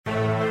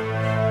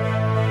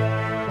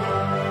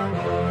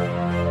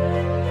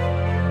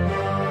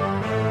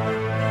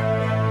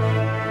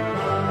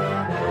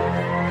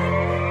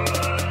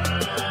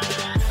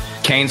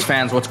Canes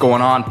fans, what's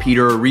going on?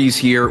 Peter Rees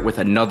here with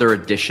another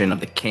edition of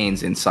the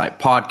Canes Insight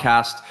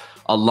podcast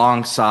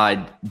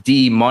alongside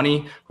D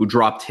Money, who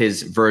dropped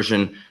his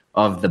version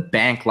of the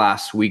bank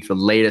last week, the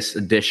latest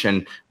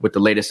edition with the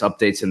latest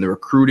updates in the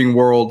recruiting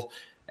world.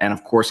 And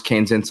of course,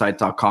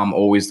 CanesInsight.com,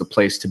 always the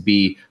place to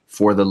be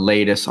for the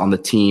latest on the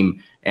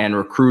team and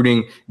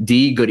recruiting.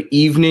 D, good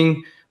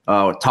evening.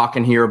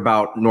 Talking here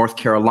about North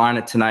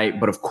Carolina tonight,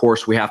 but of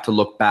course we have to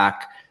look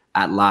back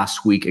at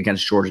last week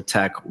against Georgia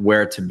Tech.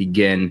 Where to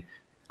begin?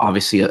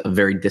 Obviously a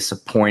very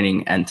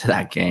disappointing end to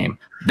that game.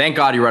 Thank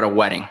God you were at a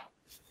wedding.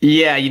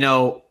 Yeah,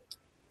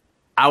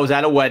 I was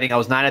at a wedding. I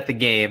was not at the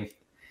game.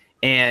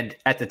 And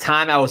at the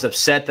time I was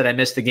upset that I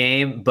missed the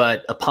game,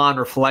 but upon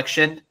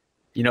reflection,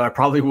 I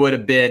probably would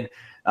have been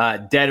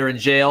dead or in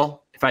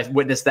jail if I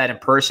witnessed that in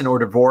person or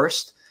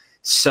divorced.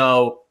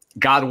 So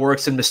God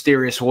works in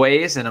mysterious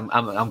ways, and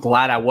I'm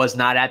glad I was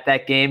not at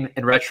that game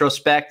in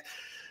retrospect.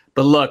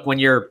 But look, when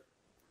your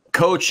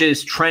coach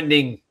is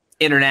trending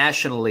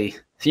internationally,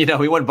 he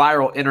went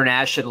viral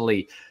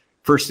internationally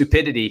for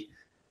stupidity.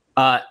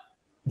 Not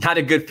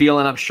a good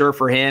feeling, I'm sure,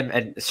 for him,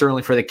 and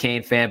certainly for the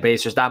Cane fan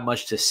base. There's not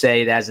much to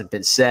say that hasn't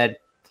been said.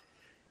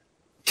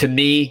 To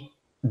me,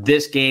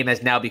 this game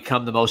has now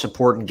become the most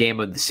important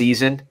game of the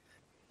season.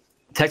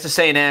 Texas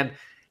A&M,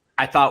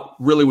 I thought,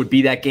 really would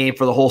be that game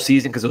for the whole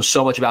season because it was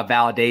so much about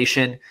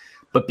validation.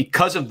 But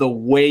because of the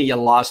way you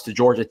lost to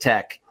Georgia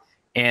Tech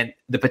and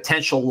the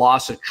potential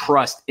loss of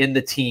trust in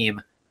the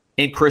team,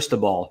 in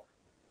Cristobal,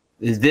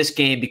 this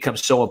game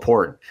becomes so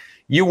important.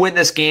 You win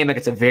this game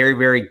against a very,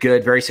 very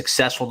good, very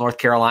successful North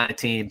Carolina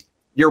team,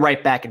 you're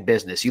right back in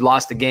business. You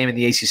lost the game in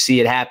the ACC.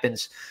 It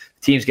happens.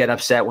 Teams get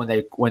upset when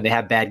they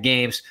have bad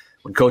games,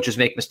 when coaches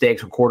make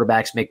mistakes, when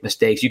quarterbacks make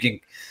mistakes. You can,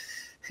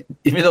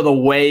 even though the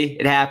way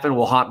it happened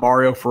will haunt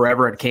Mario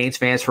forever and Canes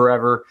fans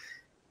forever,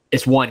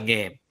 it's one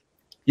game.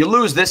 You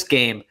lose this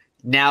game,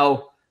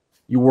 now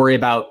you worry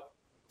about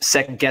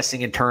second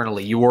guessing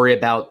internally. You worry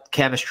about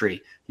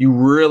chemistry. You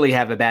really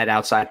have a bad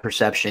outside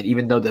perception,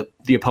 even though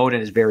the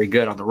opponent is very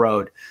good on the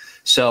road.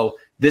 So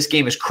this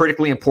game is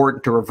critically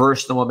important to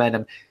reverse the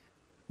momentum,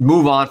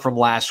 move on from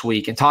last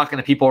week. And talking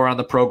to people around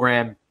the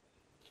program,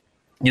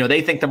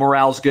 they think the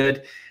morale's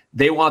good.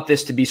 They want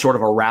this to be sort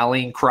of a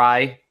rallying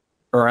cry,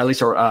 or at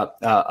least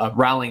a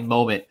rallying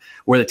moment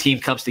where the team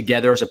comes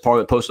together as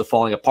opposed to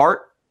falling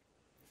apart.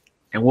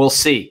 And we'll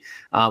see.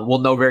 We'll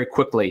know very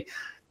quickly.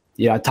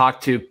 I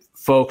talked to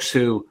folks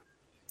who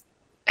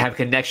have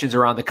connections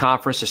around the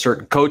conference to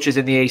certain coaches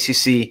in the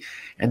ACC,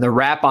 and the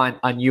rap on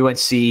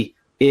UNC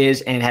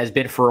is and has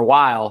been for a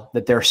while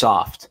that they're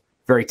soft.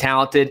 Very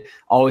talented,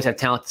 always have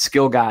talented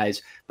skill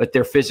guys, but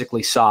they're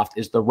physically soft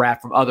is the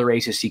rap from other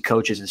ACC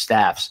coaches and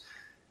staffs.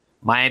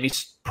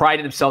 Miami's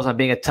prided themselves on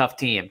being a tough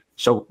team.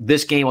 So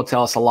this game will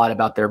tell us a lot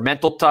about their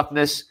mental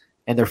toughness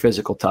and their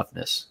physical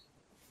toughness.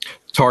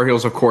 Tar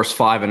Heels, of course,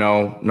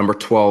 5-0, number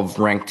 12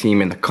 ranked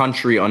team in the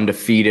country,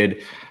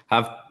 undefeated,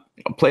 have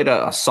played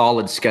a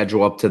solid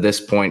schedule up to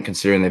this point,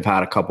 considering they've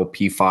had a couple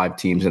P5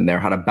 teams in there,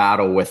 had a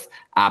battle with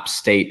App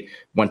State,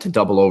 went to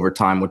double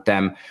overtime with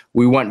them.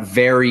 We went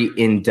very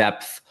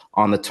in-depth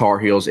on the Tar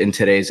Heels in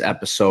today's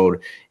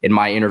episode in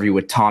my interview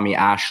with Tommy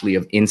Ashley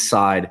of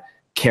Inside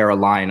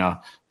Carolina,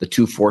 the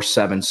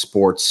 247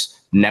 Sports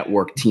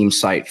Network team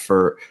site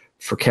for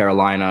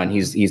Carolina, and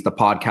he's the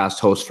podcast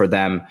host for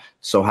them.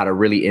 So had a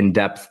really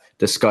in-depth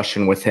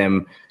discussion with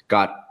him,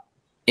 got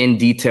in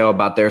detail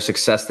about their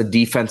success. The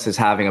defense is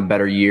having a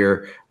better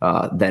year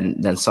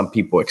than some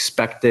people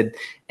expected,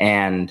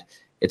 and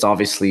it's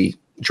obviously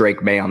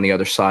Drake May on the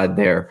other side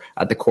there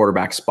at the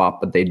quarterback spot,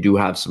 but they do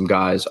have some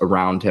guys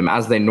around him,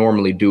 as they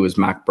normally do, as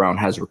Mac Brown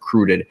has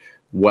recruited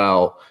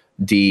well.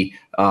 And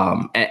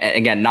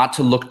again, not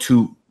to look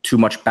too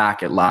much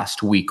back at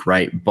last week,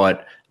 right?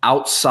 But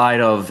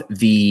outside of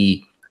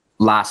the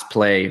last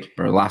play,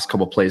 or last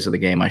couple plays of the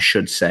game, I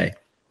should say,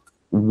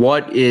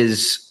 what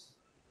is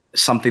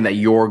something that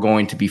you're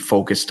going to be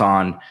focused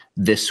on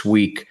this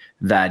week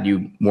that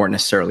you weren't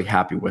necessarily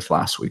happy with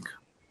last week?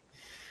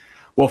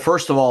 Well,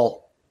 first of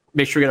all,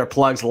 make sure you get our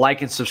plugs,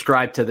 like and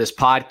subscribe to this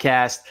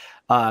podcast.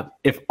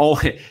 If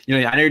only,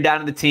 I know you're down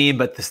in the team,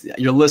 but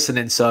you're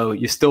listening, so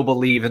you still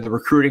believe, and the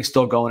recruiting's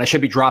still going. I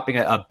should be dropping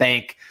a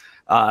bank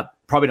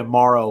probably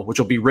tomorrow, which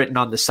will be written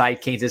on the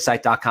site,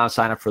 CanesInsight.com.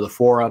 Sign up for the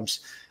forums,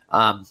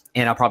 and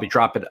I'll probably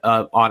drop it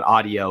on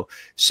audio.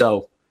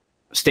 So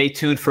stay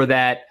tuned for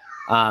that.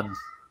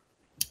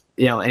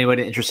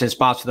 Anybody interested in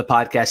sponsoring the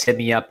podcast, hit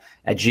me up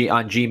on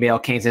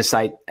Gmail,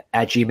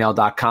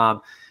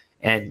 CanesInsight@gmail.com.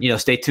 And,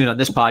 stay tuned on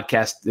this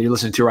podcast that you're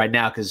listening to right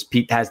now, because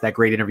Pete has that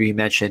great interview he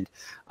mentioned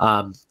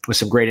with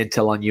some great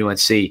intel on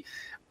UNC.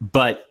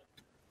 But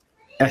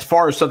as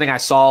far as something I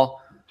saw,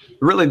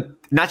 really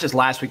not just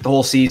last week, the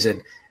whole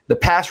season, the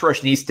pass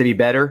rush needs to be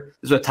better.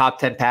 This was a top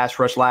 10 pass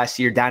rush last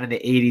year, down in the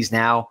 80s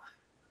now.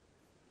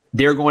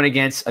 They're going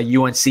against a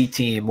UNC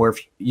team where, if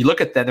you look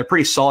at them, they're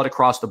pretty solid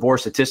across the board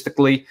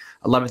statistically.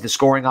 11th in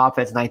scoring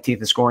offense, 19th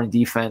in scoring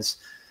defense.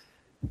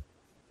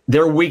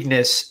 Their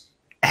weakness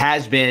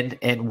has been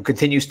and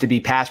continues to be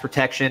pass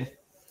protection.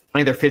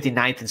 I think they're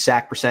 59th in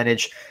sack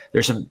percentage.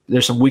 There's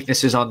some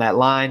weaknesses on that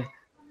line.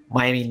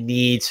 Miami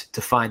needs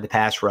to find the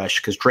pass rush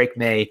because Drake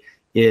May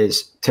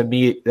is, to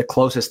me, the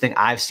closest thing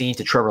I've seen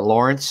to Trevor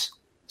Lawrence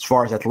as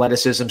far as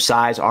athleticism,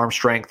 size, arm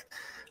strength,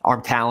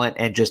 arm talent,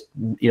 and just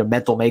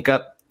mental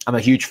makeup. I'm a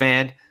huge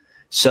fan.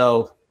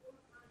 So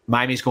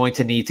Miami's going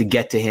to need to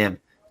get to him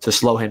to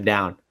slow him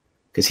down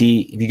because if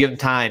you give him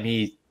time,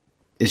 he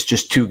is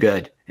just too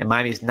good. And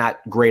Miami's not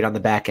great on the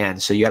back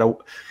end. So you got to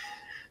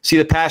see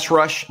the pass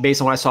rush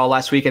based on what I saw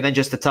last week, and then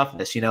just the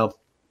toughness.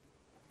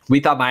 We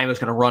thought Miami was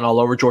going to run all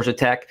over Georgia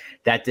Tech.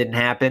 That didn't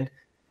happen.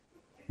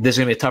 This is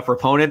going to be a tougher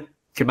opponent.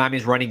 Can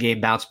Miami's running game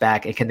bounce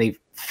back, and can they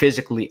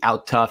physically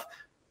out-tough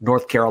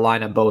North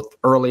Carolina both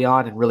early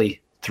on and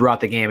really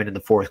throughout the game and in the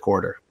fourth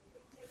quarter?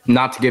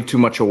 Not to give too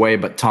much away,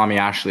 but Tommy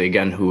Ashley,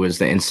 again, who is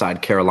the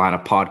Inside Carolina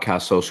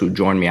podcast host who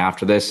joined me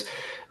after this,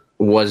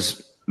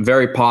 was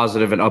very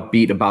positive and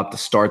upbeat about the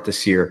start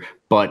this year,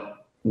 but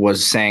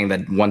was saying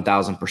that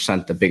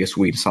 1,000% the biggest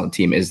weakness on the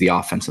team is the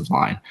offensive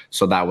line.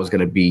 So that was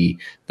going to be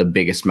the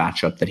biggest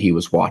matchup that he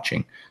was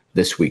watching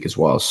this week as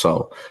well.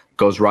 So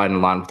goes right in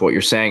line with what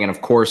you're saying. And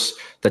of course,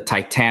 the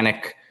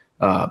Titanic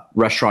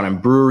restaurant and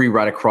brewery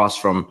right across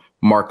from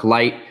Mark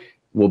Light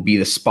will be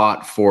the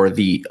spot for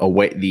the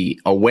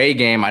away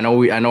game. I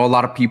know a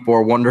lot of people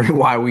are wondering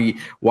why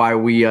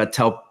we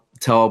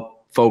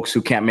tell folks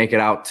who can't make it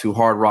out to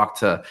Hard Rock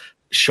to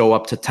show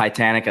up to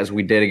Titanic as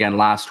we did again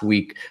last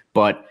week,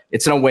 but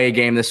it's an away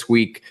game this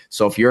week.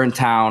 So if you're in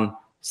town,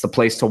 it's the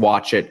place to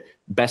watch it.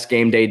 Best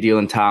game day deal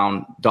in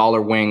town,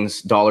 $1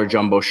 wings, $1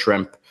 jumbo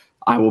shrimp.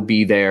 I will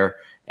be there,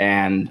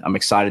 and I'm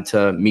excited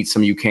to meet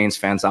some UCanes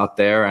fans out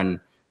there, and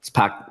let's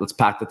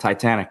pack the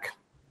Titanic.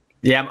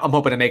 Yeah, I'm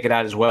hoping to make it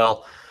out as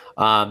well.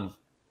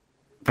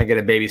 If I get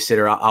a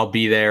babysitter, I'll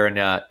be there, and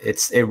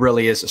it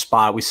really is a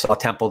spot. We saw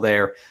Temple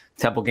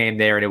game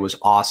there, and it was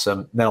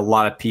awesome. Met a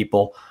lot of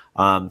people.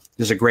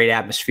 There's a great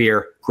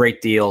atmosphere,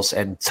 great deals,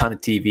 and a ton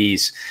of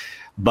TVs.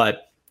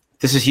 But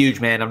this is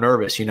huge, man. I'm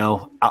nervous.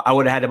 I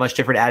would have had a much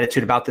different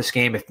attitude about this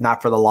game if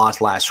not for the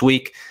loss last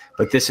week.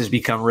 But this has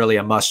become really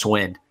a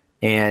must-win,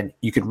 and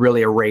you could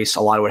really erase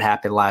a lot of what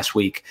happened last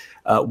week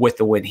with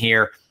the win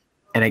here.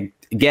 And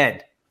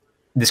again,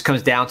 this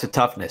comes down to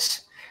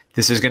toughness.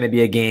 This is going to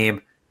be a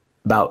game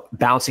about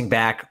bouncing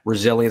back,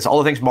 resilience, all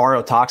the things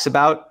Mario talks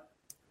about.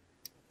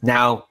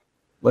 Now,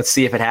 let's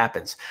see if it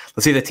happens.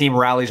 Let's see if the team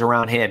rallies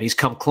around him. He's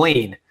come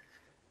clean,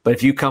 but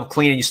if you come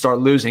clean and you start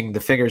losing, the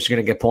finger's going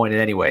to get pointed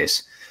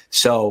anyways.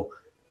 So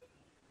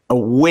a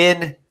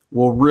win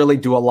will really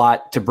do a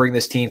lot to bring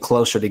this team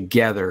closer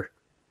together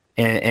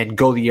and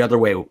go the other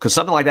way. Because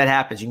something like that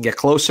happens. You can get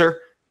closer,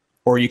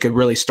 or you could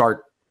really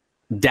start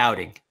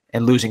doubting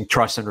and losing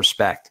trust and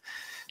respect.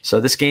 So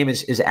this game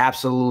is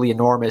absolutely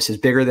enormous. It's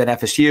bigger than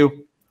FSU,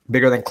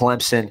 bigger than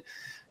Clemson.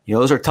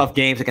 Those are tough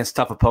games against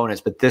tough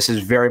opponents, but this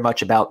is very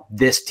much about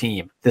this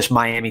team, this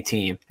Miami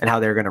team, and how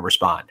they're going to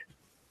respond.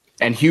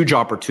 And huge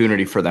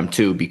opportunity for them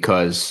too,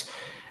 because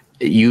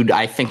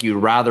I think you'd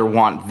rather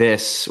want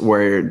this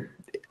where,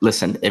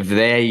 listen, if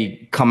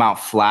they come out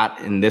flat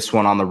in this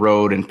one on the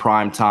road in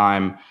prime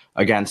time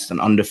against an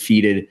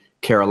undefeated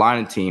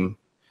Carolina team,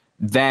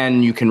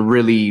 then you can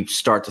really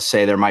start to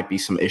say there might be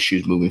some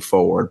issues moving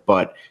forward.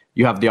 But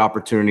you have the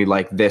opportunity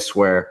like this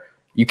where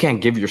you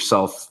can't give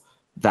yourself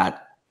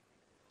that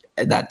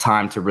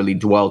time to really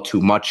dwell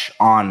too much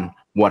on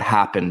what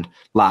happened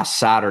last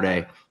Saturday.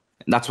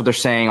 And that's what they're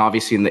saying,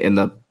 obviously, in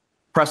the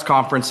press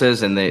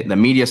conferences and the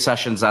media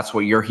sessions. That's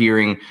what you're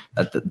hearing,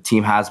 that the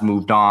team has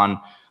moved on.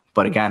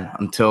 But again,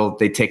 until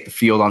they take the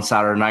field on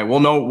Saturday night, we'll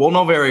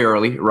know very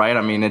early, right?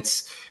 I mean,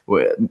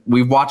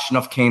 we've watched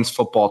enough Canes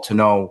football to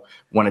know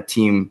when a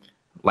team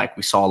like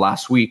we saw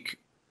last week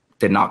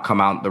did not come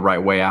out the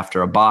right way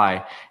after a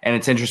bye. And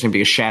it's interesting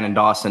because Shannon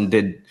Dawson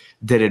did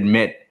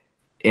admit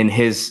in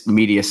his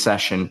media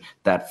session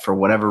that for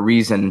whatever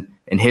reason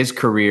in his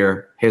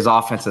career, his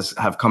offenses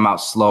have come out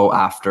slow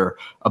after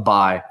a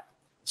bye.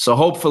 So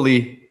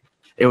hopefully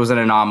it was an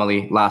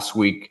anomaly last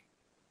week.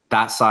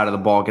 That side of the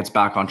ball gets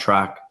back on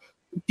track.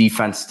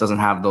 Defense doesn't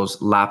have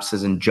those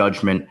lapses in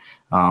judgment.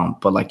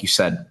 But like you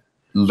said,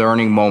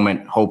 learning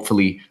moment,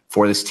 hopefully,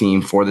 for this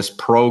team, for this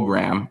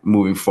program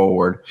moving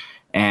forward.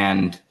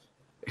 And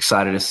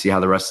excited to see how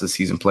the rest of the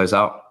season plays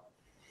out.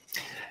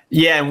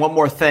 Yeah, and one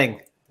more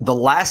thing. The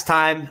last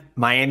time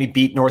Miami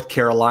beat North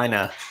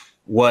Carolina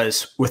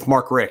was with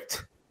Mark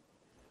Richt.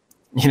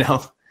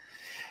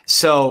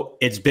 So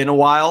it's been a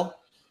while.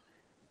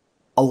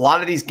 A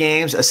lot of these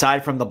games,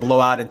 aside from the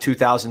blowout in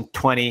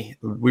 2020,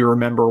 we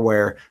remember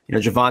where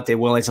Javonte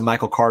Williams and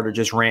Michael Carter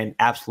just ran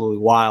absolutely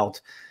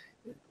wild.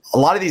 A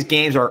lot of these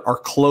games are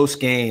close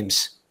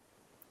games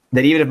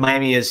that even if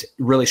Miami is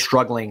really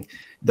struggling,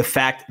 the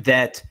fact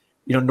that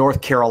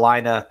North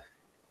Carolina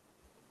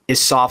is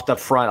soft up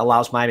front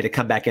allows Miami to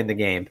come back in the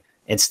game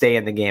and stay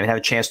in the game and have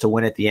a chance to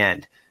win at the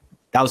end.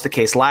 That was the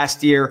case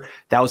last year.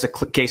 That was the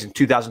case in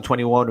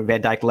 2021 when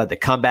Van Dyke led the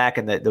comeback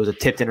and there was a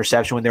tipped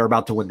interception when they were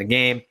about to win the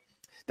game.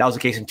 That was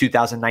the case in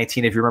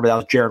 2019. If you remember, that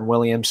was Jaron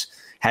Williams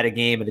had a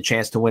game and a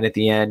chance to win at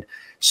the end.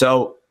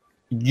 So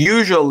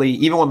usually,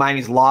 even when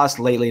Miami's lost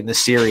lately in the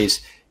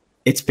series,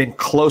 it's been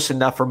close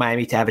enough for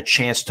Miami to have a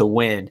chance to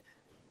win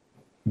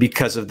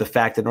because of the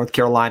fact that North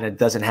Carolina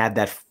doesn't have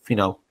that,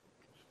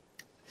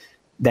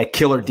 that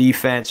killer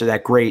defense or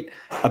that great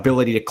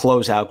ability to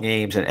close out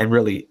games and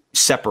really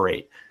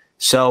separate.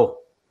 So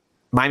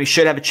Miami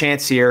should have a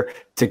chance here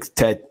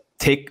to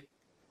take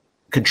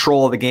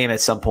control of the game at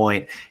some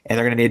point, and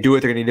they're going to do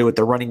what they're going to do with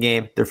their running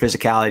game, their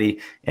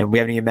physicality, and we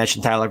haven't even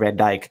mentioned Tyler Van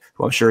Dyke,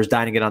 who I'm sure is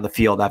dining it on the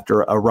field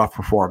after a rough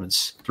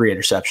performance, 3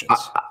 interceptions.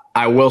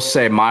 I will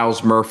say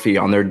Miles Murphy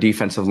on their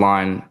defensive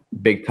line,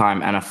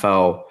 big-time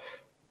NFL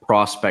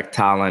prospect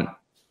talent,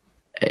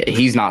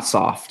 he's not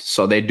soft.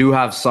 So they do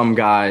have some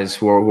guys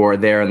who are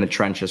there in the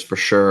trenches for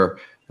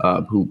sure,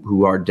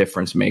 who are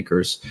difference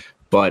makers.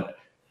 But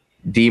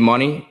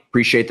D-Money,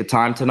 appreciate the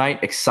time tonight.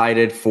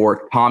 Excited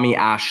for Tommy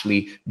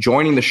Ashley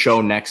joining the show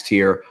next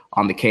here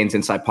on the Canes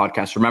Insight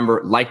Podcast.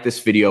 Remember, like this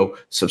video,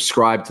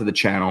 subscribe to the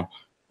channel,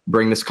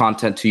 bring this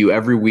content to you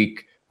every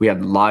week. We have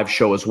the live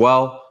show as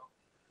well.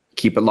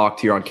 Keep it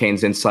locked here on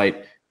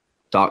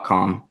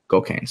CanesInsight.com.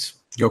 Go Canes.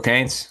 Go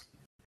Canes.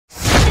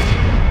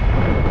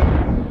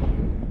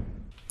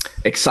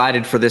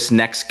 Excited for this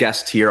next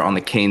guest here on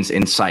the Canes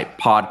Insight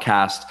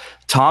Podcast.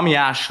 Tommy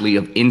Ashley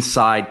of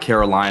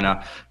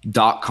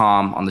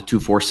InsideCarolina.com on the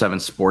 247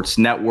 Sports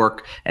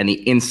Network and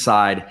the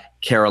Inside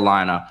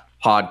Carolina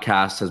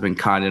podcast has been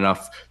kind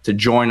enough to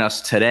join us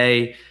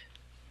today.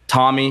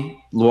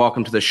 Tommy,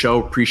 welcome to the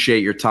show.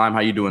 Appreciate your time. How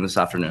you doing this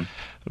afternoon?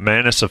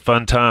 Man, it's a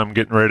fun time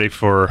getting ready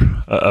for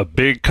a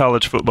big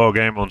college football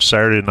game on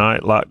Saturday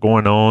night. A lot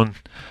going on.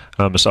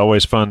 It's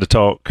always fun to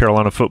talk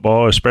Carolina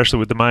football, especially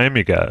with the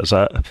Miami guys.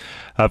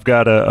 I've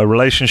got a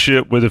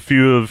relationship with a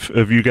few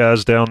of you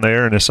guys down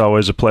there, and it's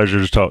always a pleasure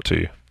to talk to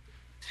you.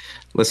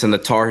 Listen, the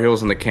Tar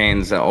Heels and the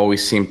Canes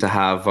always seem to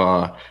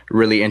have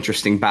really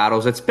interesting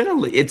battles. It's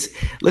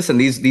listen,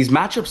 these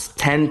matchups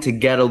tend to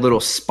get a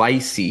little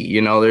spicy.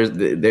 You know,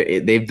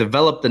 they've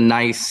developed a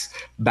nice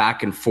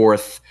back and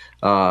forth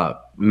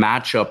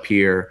matchup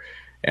here,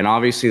 and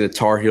obviously the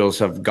Tar Heels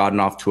have gotten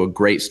off to a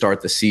great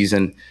start this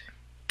season.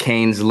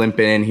 Canes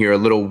limping in here a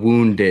little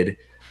wounded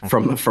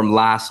from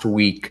last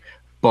week,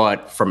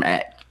 but from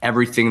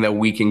everything that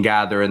we can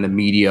gather in the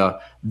media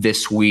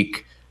this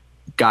week,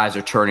 guys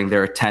are turning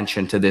their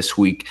attention to this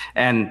week.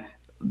 And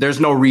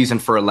there's no reason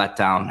for a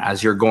letdown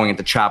as you're going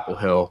into Chapel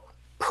Hill,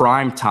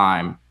 prime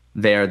time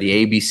there,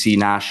 the ABC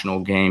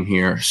national game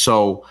here.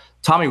 So,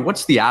 Tommy,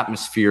 what's the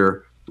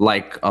atmosphere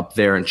like up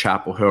there in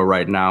Chapel Hill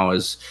right now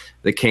as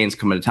the Canes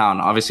come into town?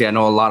 Obviously, I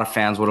know a lot of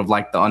fans would have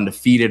liked the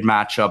undefeated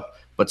matchup,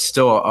 but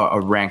still a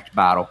ranked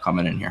battle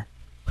coming in here.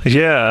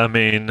 Yeah, I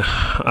mean,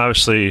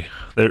 obviously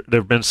there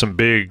have been some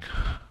big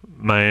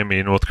Miami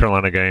and North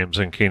Carolina games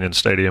in Kenan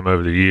Stadium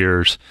over the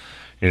years.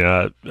 You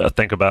know, I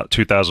think about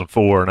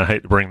 2004, and I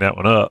hate to bring that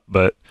one up,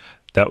 but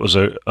that was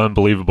an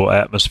unbelievable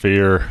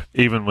atmosphere,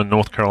 even when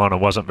North Carolina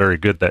wasn't very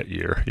good that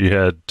year. You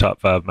had top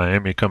 5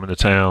 Miami coming to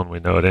town. We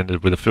know it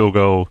ended with a field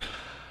goal,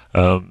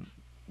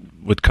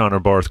 with Connor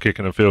Barth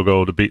kicking a field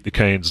goal to beat the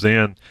Canes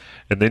then.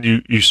 And then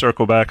you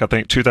circle back, I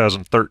think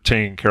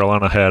 2013,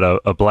 Carolina had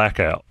a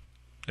blackout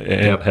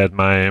and had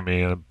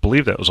Miami, and I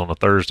believe that was on a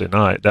Thursday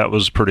night. That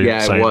was pretty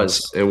insane. Yeah,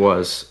 it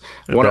was.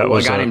 A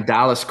guy named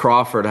Dallas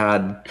Crawford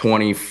had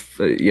 20,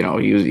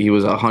 he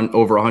was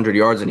over 100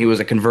 yards, and he was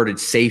a converted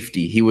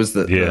safety. He was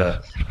we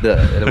had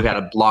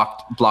a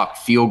blocked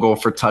field goal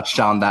for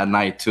touchdown that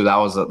night too. That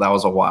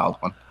was a wild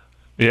one.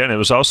 Yeah, and it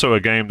was also a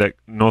game that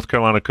North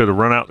Carolina could have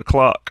run out the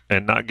clock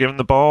and not given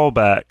the ball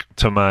back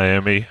to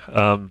Miami.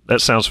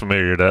 That sounds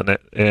familiar, doesn't it?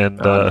 And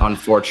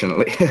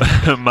unfortunately,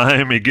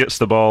 Miami gets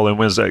the ball and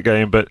wins that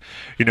game. But,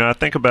 I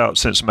think about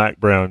since Mac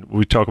Brown,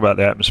 we talk about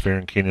the atmosphere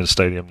in Kenan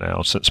Stadium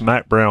now. Since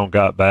Mac Brown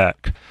got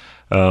back,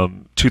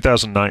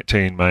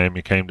 2019,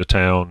 Miami came to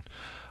town.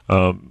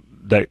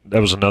 That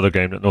was another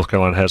game that North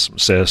Carolina had some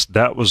success.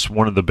 That was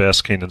one of the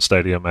best Kenan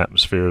Stadium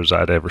atmospheres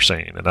I'd ever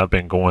seen, and I've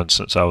been going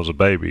since I was a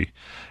baby.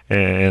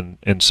 And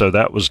so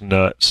that was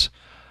nuts.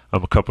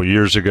 A couple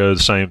years ago,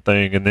 the same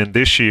thing. And then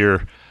this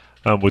year,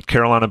 with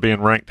Carolina being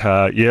ranked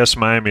high, yes,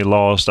 Miami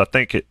lost. I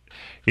think it,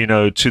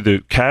 to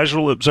the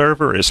casual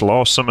observer, it's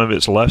lost some of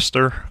its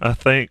luster, I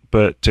think.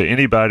 But to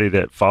anybody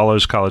that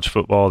follows college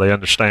football, they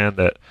understand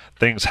that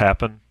things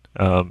happen.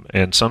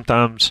 And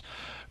sometimes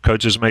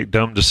coaches make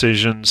dumb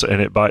decisions,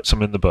 and it bites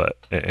them in the butt.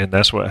 And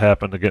that's what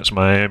happened against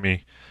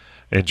Miami.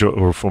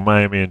 For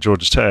Miami and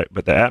Georgia Tech.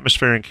 But the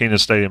atmosphere in Kenan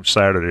Stadium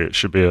Saturday, it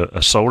should be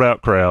a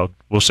sold-out crowd.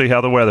 We'll see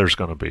how the weather's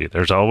going to be.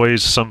 There's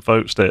always some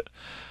folks that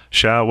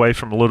shy away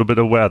from a little bit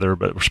of weather,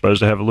 but we're supposed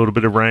to have a little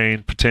bit of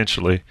rain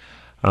potentially.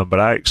 But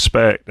I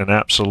expect an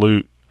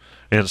absolute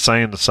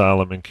insane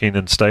asylum in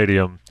Kenan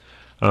Stadium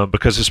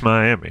because it's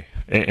Miami.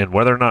 And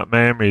whether or not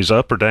Miami's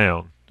up or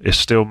down, it's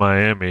still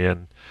Miami,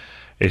 and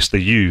it's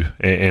the U.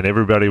 And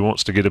everybody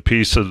wants to get a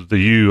piece of the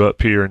U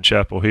up here in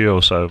Chapel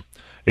Hill, so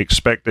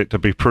expect it to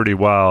be pretty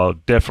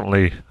wild.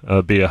 Definitely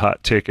be a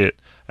hot ticket.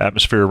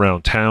 Atmosphere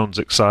around town's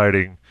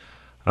exciting.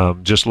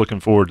 Just looking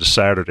forward to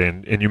Saturday.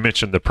 And you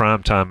mentioned the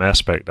primetime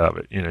aspect of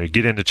it. You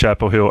get into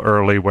Chapel Hill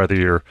early, whether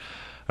you're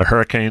a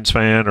Hurricanes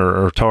fan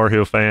or a Tar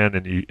Heel fan,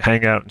 and you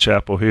hang out in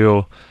Chapel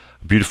Hill,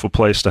 a beautiful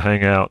place to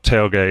hang out,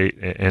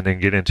 tailgate, and then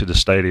get into the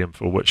stadium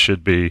for what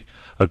should be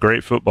a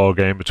great football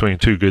game between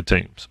two good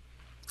teams.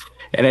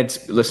 And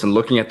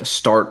looking at the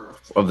start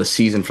of the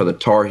season for the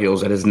Tar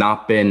Heels, it has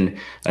not been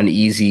an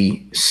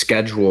easy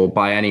schedule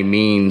by any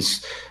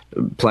means.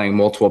 Playing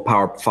multiple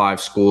Power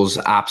 5 schools,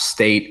 App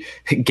State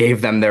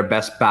gave them their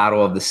best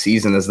battle of the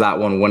season as that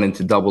one went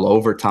into double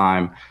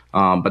overtime.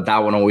 But that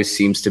one always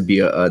seems to be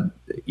a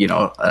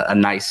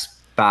nice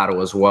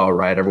battle as well,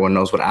 right? Everyone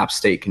knows what App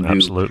State can do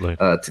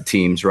to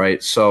teams,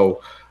 right?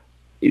 So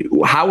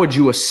how would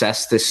you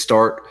assess this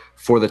start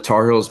for the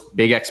Tar Heels?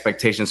 Big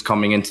expectations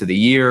coming into the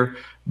year,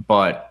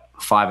 but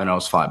 5-0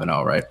 is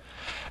 5-0, right?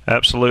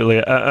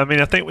 Absolutely. I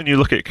mean, I think when you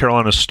look at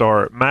Carolina's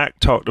start, Mac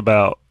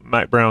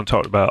Brown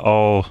talked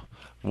about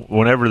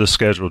whenever the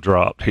schedule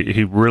dropped,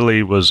 he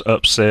really was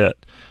upset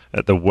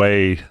at the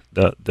way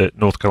that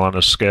North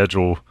Carolina's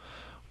schedule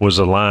was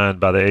aligned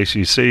by the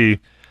ACC.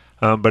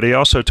 But he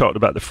also talked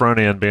about the front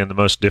end being the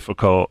most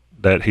difficult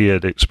that he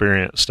had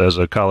experienced as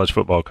a college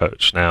football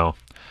coach. Now,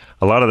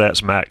 a lot of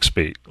that's Mac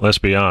speak. Let's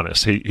be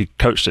honest. He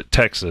coached at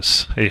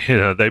Texas.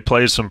 They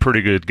played some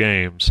pretty good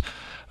games.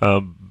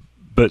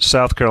 But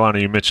South Carolina,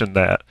 you mentioned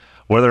that.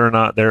 Whether or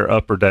not they're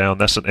up or down,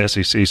 that's an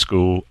SEC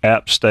school.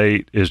 App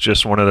State is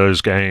just one of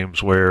those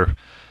games where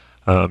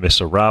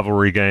it's a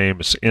rivalry game.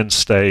 It's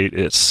in-state.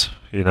 It's,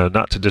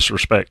 not to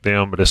disrespect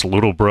them, but it's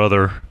little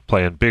brother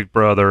playing big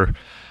brother.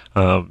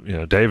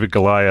 David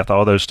Goliath,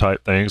 all those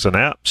type things. And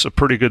App's a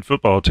pretty good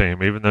football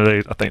team, even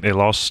though I think they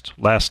lost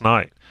last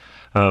night.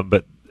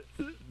 But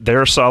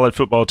they're a solid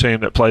football team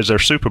that plays their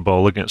Super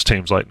Bowl against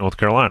teams like North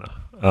Carolina.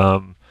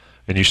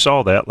 And you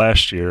saw that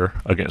last year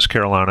against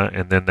Carolina,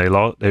 and then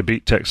they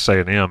beat Texas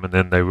A&M, and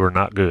then they were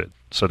not good.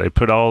 So they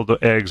put all the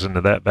eggs into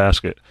that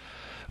basket.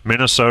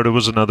 Minnesota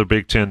was another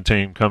Big Ten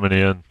team coming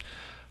in.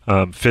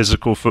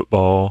 Physical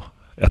football.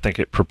 I think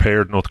it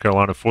prepared North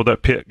Carolina for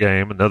that Pitt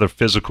game, another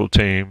physical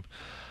team.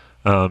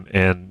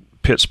 And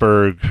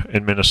Pittsburgh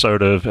and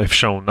Minnesota have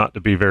shown not to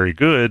be very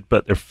good,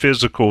 but they're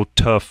physical,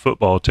 tough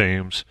football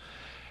teams.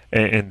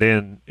 And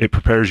then it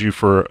prepares you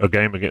for a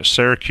game against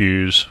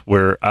Syracuse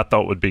where I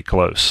thought would be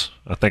close.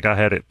 I think I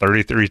had it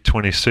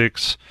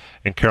 33-26,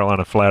 and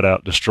Carolina flat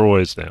out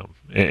destroys them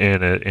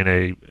in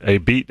a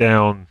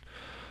beatdown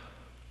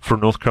for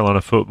North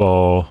Carolina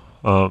football,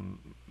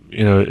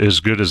 as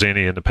good as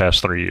any in the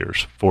past 4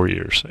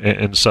 years.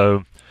 And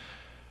so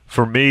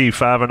for me,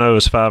 5-0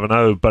 is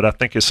 5-0, but I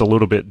think it's a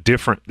little bit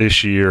different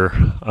this year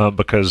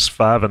because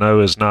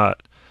 5-0 is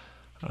not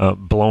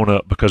blown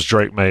up because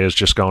Drake May has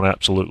just gone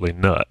absolutely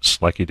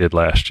nuts like he did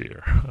last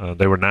year.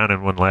 They were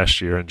 9-1 last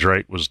year, and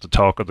Drake was the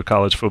talk of the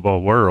college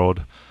football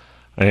world,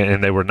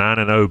 and they were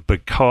 9-0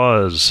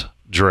 because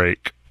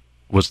Drake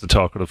was the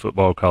talk of the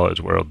football college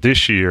world.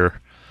 This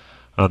year,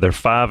 they're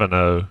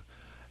 5-0,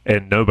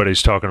 and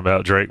nobody's talking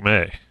about Drake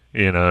May.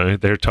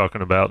 They're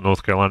talking about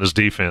North Carolina's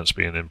defense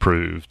being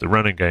improved, the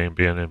running game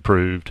being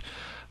improved,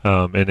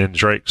 and then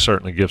Drake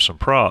certainly gives some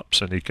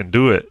props, and he can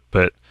do it,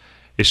 but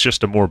it's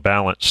just a more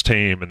balanced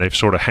team, and they've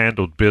sort of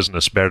handled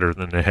business better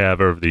than they have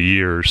over the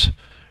years.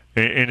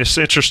 And it's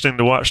interesting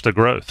to watch the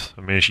growth.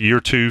 I mean, it's year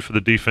 2 for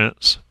the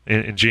defense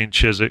in Gene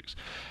Chiswick,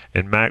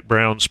 and Mac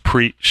Brown's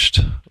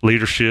preached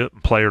leadership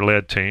and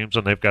player-led teams,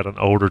 and they've got an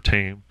older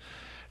team.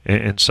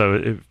 And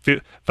so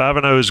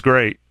 5-0 is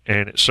great,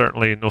 and it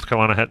certainly North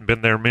Carolina hadn't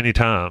been there many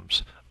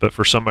times. But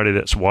for somebody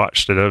that's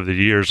watched it over the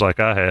years like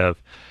I have,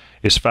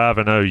 it's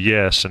 5-0,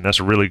 yes, and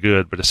that's really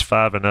good, but it's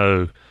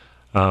 5-0,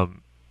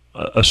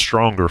 a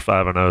stronger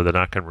 5-0 than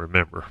I can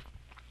remember.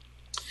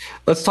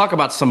 Let's talk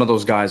about some of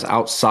those guys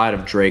outside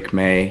of Drake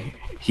May.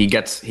 He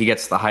gets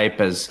the hype,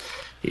 as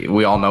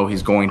we all know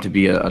he's going to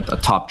be a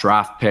top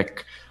draft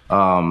pick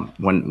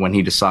when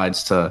he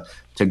decides to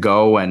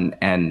go,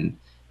 and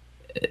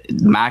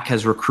Mac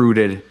has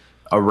recruited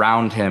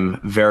around him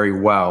very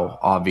well,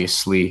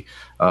 obviously.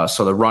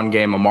 So the run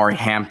game, Amari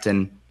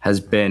Hampton has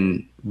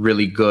been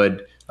really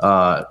good.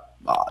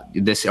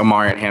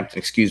 Amari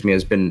Hampton,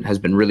 has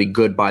been really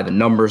good by the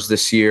numbers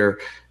this year.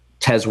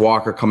 Tez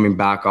Walker coming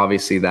back,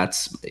 obviously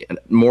that's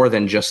more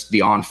than just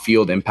the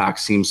on-field impact.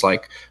 Seems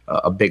like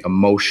a big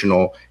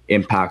emotional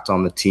impact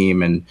on the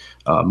team, and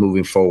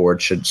moving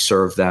forward should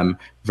serve them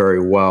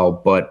very well.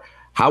 But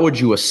how would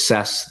you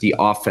assess the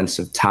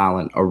offensive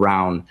talent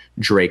around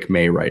Drake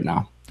May right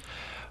now?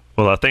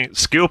 Well, I think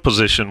skill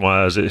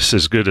position-wise, it's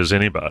as good as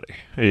anybody.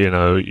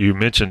 You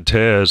mentioned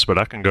Tez, but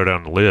I can go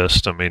down the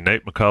list. I mean,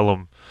 Nate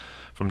McCullum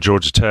from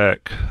Georgia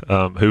Tech,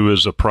 who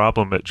is a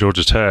problem at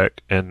Georgia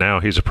Tech, and now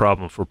he's a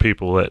problem for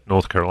people at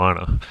North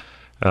Carolina.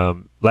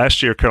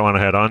 Last year, Carolina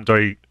had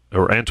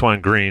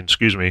Antoine Green,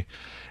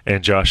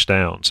 and Josh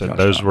Downs, and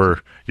those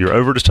were your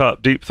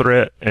over-the-top deep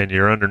threat and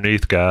your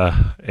underneath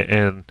guy.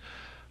 And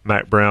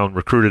Mac Brown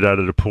recruited out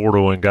of the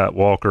portal and got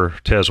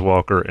Tez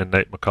Walker, and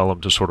Nate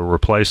McCullum to sort of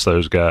replace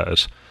those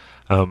guys.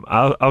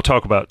 I'll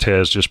talk about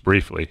Tez just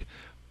briefly.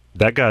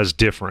 that guy's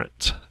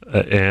different,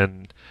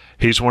 and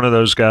he's one of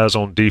those guys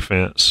on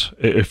defense.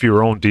 If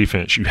you're on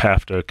defense, you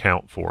have to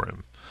account for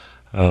him.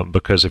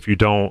 Because if you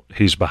don't,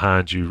 he's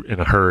behind you in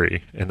a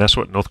hurry. And that's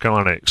what North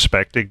Carolina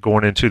expected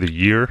going into the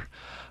year.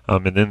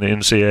 And then the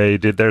NCAA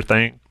did their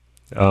thing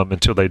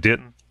until they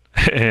didn't.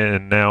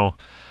 And now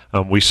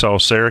we saw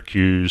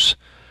Syracuse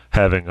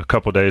having a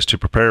couple days to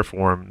prepare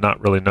for him, not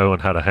really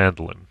knowing how to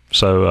handle him.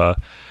 So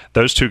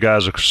those two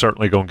guys are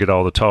certainly going to get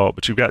all the talk.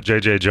 But you've got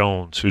J.J.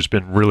 Jones, who's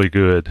been really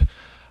good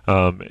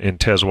in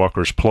Tez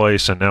Walker's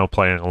place and now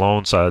playing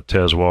alongside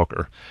Tez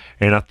Walker.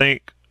 And I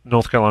think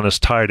North Carolina's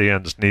tight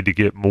ends need to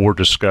get more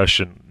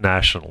discussion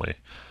nationally.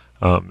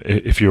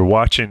 If you're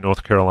watching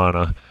North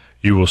Carolina,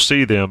 you will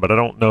see them, but I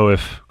don't know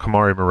if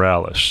Kamari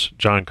Morales,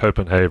 John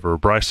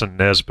Copenhaver, Bryson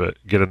Nesbitt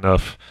get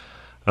enough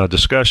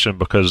discussion,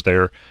 because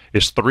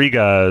it's three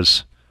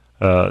guys.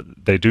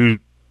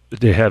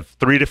 They have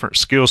three different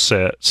skill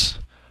sets.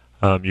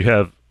 You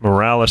have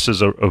Morales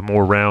is a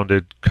more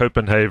rounded.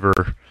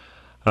 Copenhaver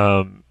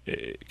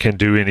can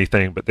do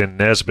anything, but then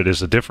Nesbitt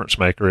is a difference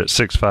maker at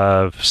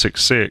 6'5",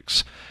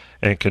 6'6",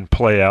 and can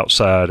play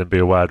outside and be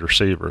a wide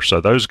receiver. So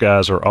those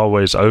guys are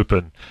always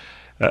open.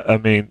 I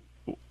mean,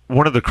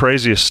 one of the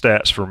craziest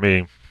stats for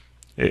me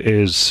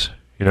is,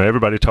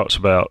 everybody talks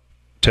about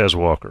Tez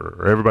Walker,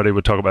 or everybody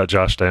would talk about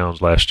Josh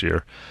Downs last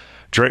year.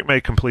 Drake May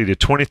completed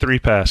 23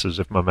 passes,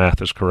 if my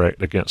math is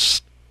correct,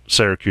 against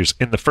Syracuse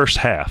in the first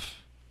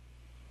half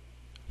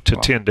to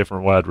 10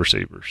 different wide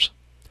receivers.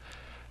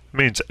 It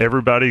means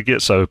everybody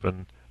gets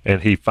open,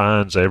 and he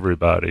finds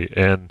everybody.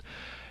 And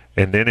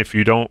then if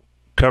you don't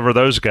cover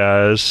those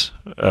guys,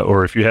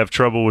 or if you have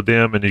trouble with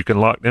them and you can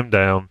lock them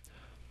down,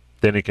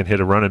 then he can hit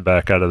a running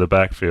back out of the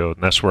backfield.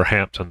 And that's where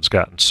Hampton's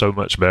gotten so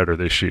much better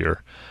this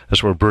year.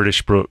 That's where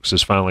British Brooks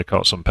has finally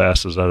caught some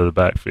passes out of the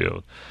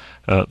backfield.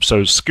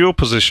 So skill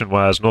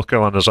position-wise, North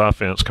Carolina's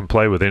offense can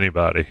play with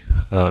anybody.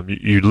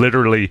 You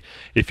literally,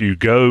 if you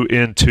go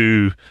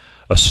into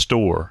a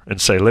store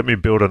and say, let me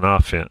build an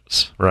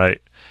offense,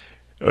 right?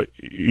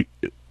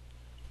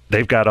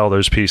 They've got all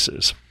those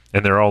pieces,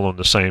 and they're all on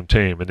the same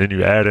team. And then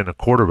you add in a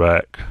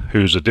quarterback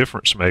who's a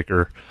difference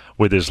maker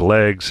with his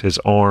legs, his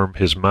arm,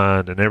 his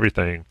mind, and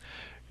everything.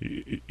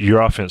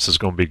 Your offense is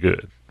going to be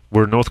good.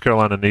 Where North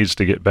Carolina needs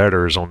to get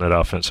better is on that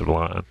offensive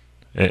line,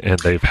 and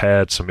they've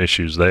had some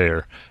issues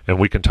there. And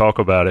we can talk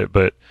about it,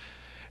 but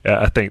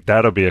I think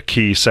that'll be a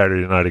key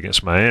Saturday night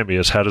against Miami,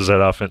 is how does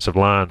that offensive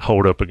line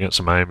hold up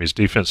against Miami's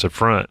defensive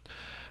front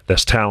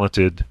that's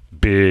talented,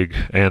 big,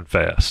 and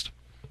fast.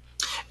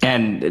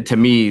 And to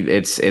me,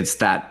 it's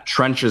that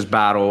trenches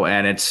battle,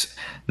 and it's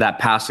that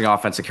passing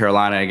offense of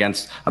Carolina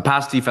against a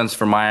pass defense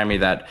for Miami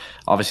that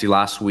obviously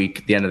last week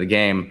at the end of the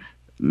game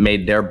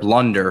made their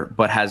blunder,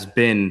 but has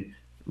been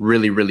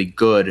really, really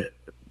good.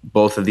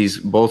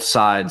 Both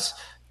sides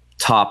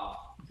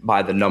top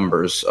by the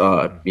numbers,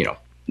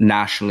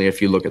 nationally,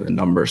 if you look at the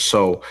numbers.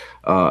 So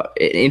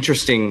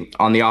interesting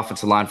on the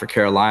offensive line for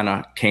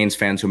Carolina, Canes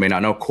fans who may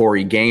not know,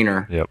 Corey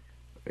Gaynor. Yep.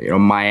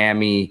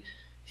 Miami.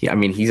 I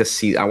want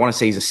to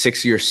say he's a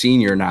 6-year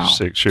senior now.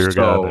 6-year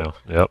guy now.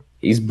 Yep.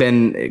 He's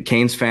been,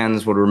 Canes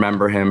fans would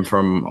remember him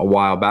from a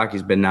while back.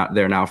 He's been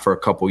there now for a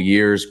couple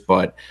years,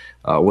 but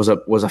was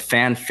a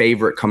fan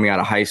favorite coming out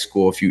of high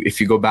school.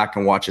 If you go back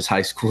and watch his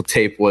high school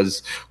tape,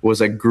 was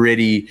a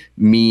gritty,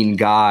 mean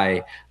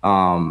guy,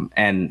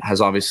 and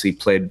has obviously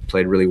played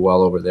really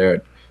well over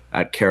there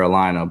at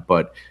Carolina.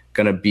 But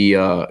gonna be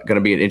an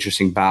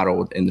interesting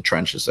battle in the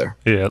trenches there.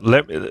 Yeah,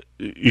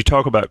 you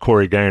talk about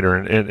Corey Gaynor,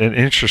 and an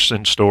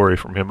interesting story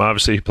from him.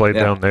 Obviously, he played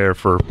down there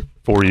for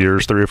 3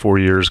 or 4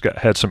 years,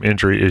 had some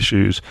injury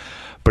issues,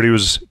 but he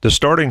was the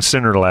starting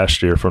center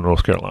last year for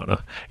North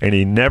Carolina, and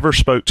he never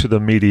spoke to the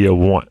media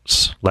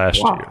once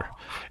last year.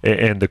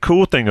 And the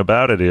cool thing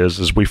about it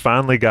is we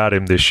finally got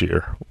him this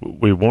year.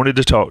 We wanted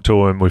to talk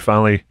to him. We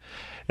finally,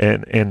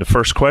 and the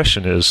first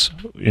question is,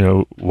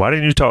 why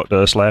didn't you talk to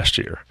us last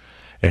year?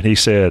 And he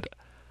said,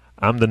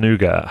 I'm the new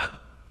guy.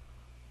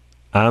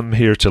 I'm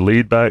here to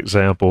lead by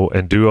example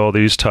and do all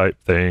these type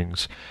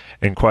things.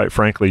 And quite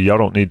frankly, y'all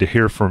don't need to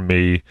hear from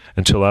me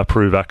until I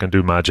prove I can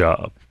do my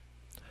job.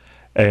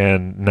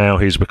 And now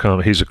he's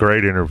a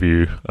great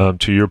interview.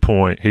 To your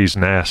point, he's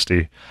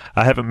nasty.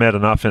 I haven't met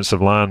an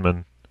offensive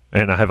lineman,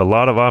 and I have a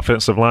lot of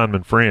offensive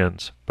lineman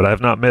friends, but I have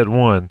not met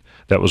one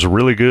that was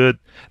really good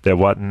that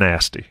wasn't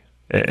nasty.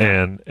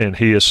 And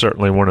he is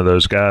certainly one of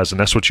those guys, and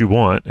that's what you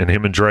want. And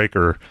him and Drake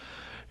are,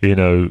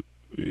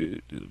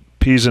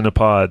 peas in a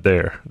pod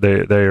there.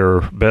 They are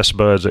best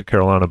buds at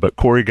Carolina. But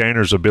Corey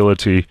Gaynor's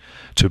ability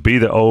to be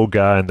the old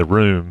guy in the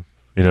room,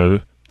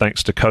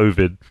 thanks to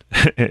COVID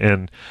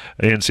and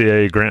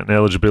NCAA granting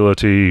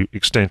eligibility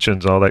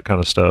extensions, all that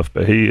kind of stuff.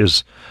 But he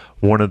is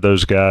one of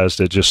those guys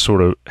that just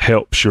sort of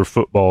helps your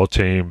football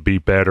team be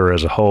better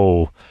as a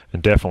whole,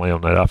 and definitely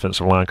on that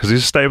offensive line, because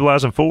he's a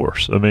stabilizing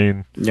force. I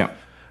mean,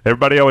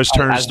 everybody always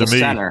turns to me.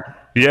 Center.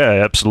 Yeah,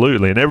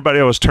 absolutely. And everybody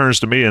always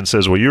turns to me and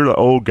says, well, you're the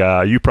old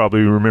guy. You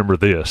probably remember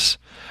this.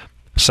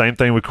 Same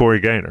thing with Corey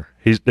Gaynor.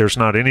 There's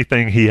not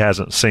anything he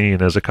hasn't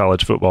seen as a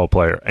college football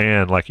player.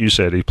 And like you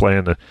said, he's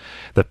playing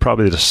the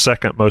probably the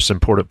second most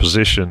important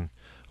position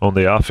on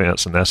the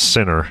offense, and that's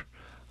center,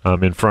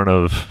 in front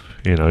of,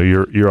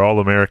 your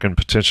All-American,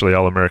 potentially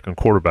All-American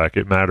quarterback.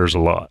 It matters a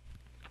lot.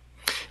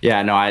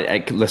 Yeah, no,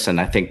 I listen,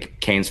 I think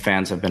Canes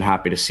fans have been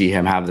happy to see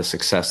him have the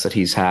success that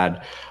he's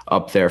had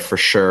up there for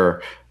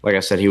sure. Like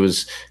I said, he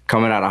was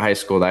coming out of high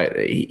school. That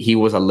he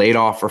was a late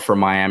offer for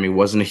Miami,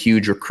 wasn't a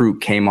huge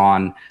recruit, came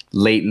on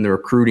late in the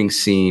recruiting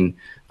scene,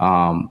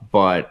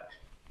 but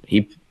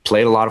he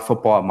played a lot of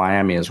football at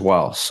Miami as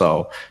well.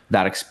 So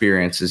that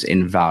experience is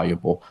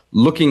invaluable.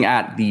 Looking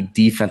at the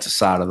defensive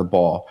side of the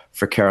ball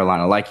for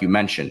Carolina, like you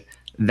mentioned,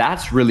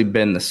 that's really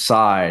been the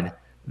side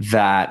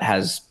that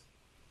has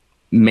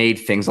made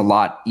things a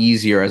lot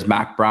easier. As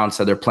Mac Brown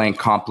said, they're playing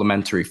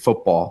complementary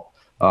football,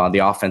 the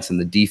offense and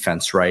the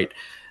defense, right?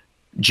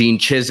 Gene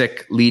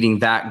Chizik leading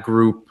that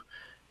group,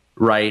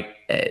 right?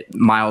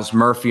 Miles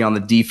Murphy on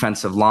the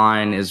defensive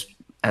line is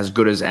as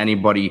good as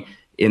anybody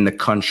in the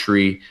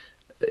country.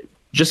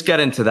 Just get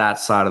into that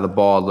side of the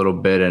ball a little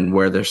bit and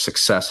where their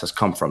success has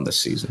come from this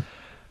season.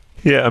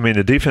 Yeah, I mean,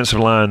 the defensive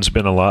line's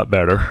been a lot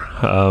better.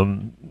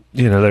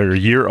 They're a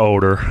year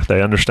older.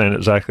 They understand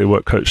exactly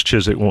what Coach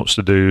Chizik wants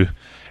to do.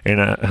 And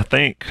I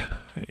think,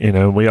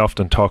 we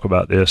often talk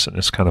about this, and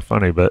it's kind of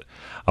funny, but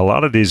a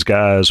lot of these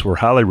guys were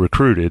highly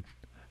recruited,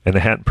 and they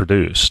hadn't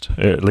produced,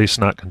 at least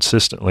not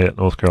consistently at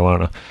North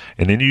Carolina.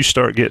 And then you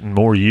start getting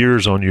more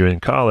years on you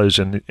in college,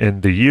 and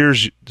the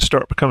years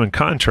start becoming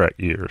contract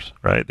years,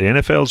 right? The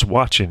NFL's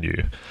watching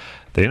you.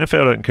 The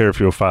NFL doesn't care if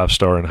you're a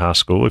 5-star in high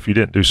school, if you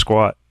didn't do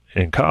squat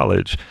in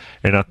college.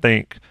 And I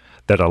think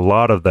that a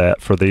lot of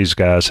that for these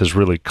guys has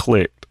really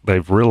clicked.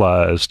 They've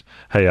realized,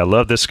 hey, I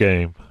love this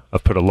game.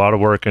 I've put a lot of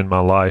work in my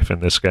life in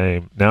this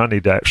game. Now I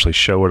need to actually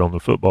show it on the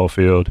football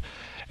field.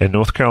 And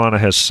North Carolina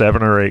has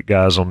 7 or 8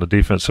 guys on the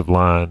defensive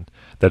line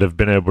that have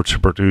been able to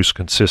produce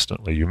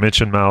consistently. You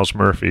mentioned Miles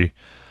Murphy.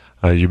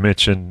 You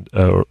mentioned,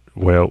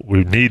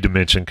 we need to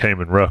mention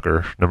Kamen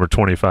Rucker, number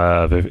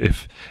 25.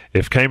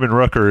 If Kamen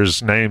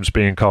Rucker's name's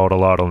being called a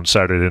lot on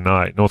Saturday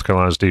night, North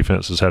Carolina's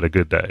defense has had a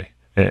good day.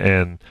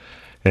 And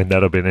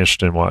that'll be an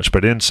interesting watch.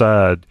 But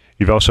inside,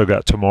 you've also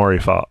got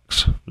Tamari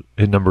Fox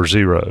in number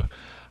 0.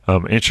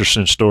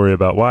 Interesting story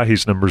about why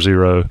he's number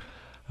 0.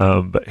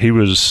 But he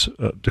was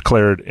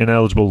declared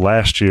ineligible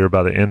last year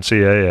by the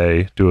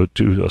NCAA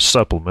to a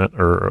supplement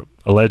or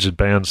alleged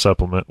banned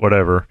supplement,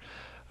 whatever.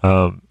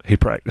 He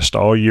practiced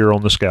all year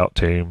on the scout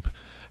team.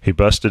 He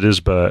busted his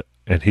butt,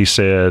 and he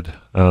said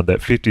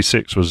that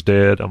 56 was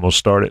dead. I'm going to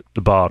start at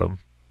the bottom,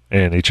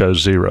 and he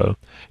chose 0.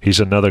 He's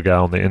another guy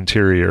on the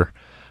interior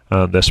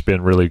that's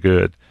been really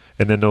good.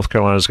 And then North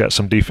Carolina's got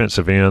some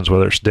defensive ends,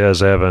 whether it's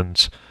Des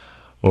Evans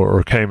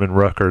or Kamen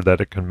Rucker, that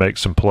it can make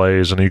some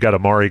plays. And you got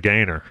Amari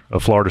Gaynor, a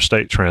Florida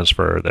State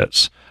transfer,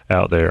 that's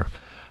out there.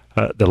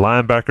 The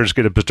linebackers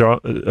get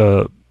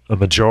a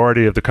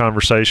majority of the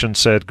conversation,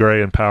 said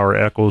Gray and Power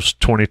Eccles,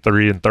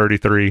 23 and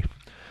 33.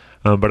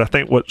 But I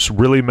think what's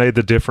really made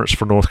the difference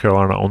for North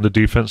Carolina on the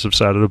defensive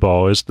side of the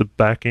ball is the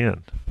back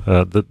end,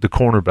 the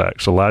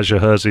cornerbacks. Elijah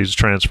Hussey's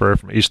transfer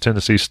from East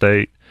Tennessee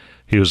State.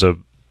 He was a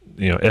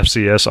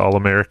FCS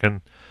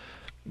All-American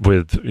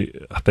with,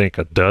 I think,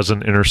 12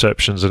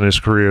 interceptions in his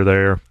career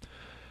there.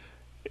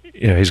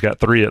 He's got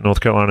 3 at North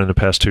Carolina in the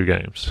past 2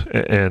 games.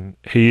 And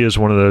he is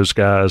one of those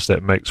guys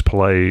that makes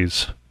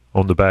plays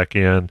on the back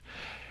end.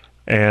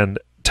 And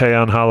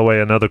Tayon Holloway,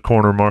 another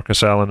corner,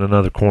 Marcus Allen,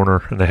 another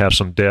corner, and they have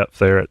some depth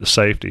there at the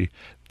safety.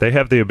 They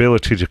have the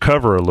ability to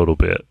cover a little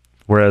bit,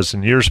 whereas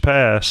in years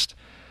past,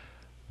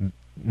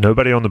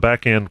 nobody on the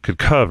back end could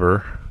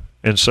cover.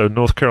 And so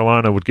North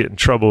Carolina would get in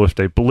trouble if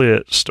they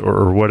blitzed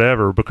or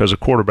whatever, because a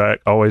quarterback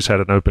always had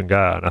an open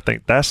guy. And I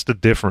think that's the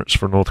difference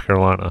for North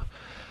Carolina.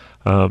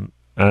 I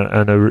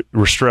know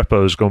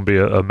Restrepo is going to be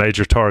a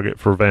major target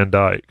for Van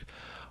Dyke.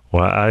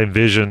 Well, I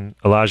envision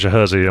Elijah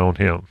Hussey on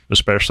him,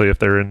 especially if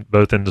they're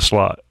both in the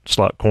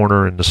slot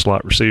corner and the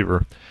slot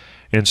receiver.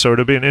 And so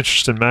it'll be an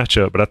interesting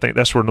matchup. But I think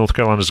that's where North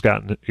Carolina's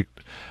gotten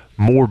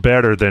more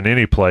better than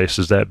any place,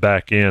 is that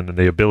back end and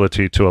the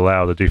ability to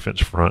allow the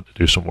defensive front to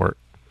do some work.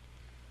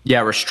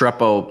 Yeah,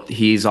 Restrepo,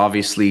 he's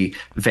obviously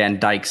Van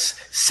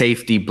Dyke's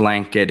safety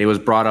blanket. It was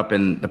brought up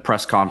in the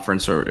press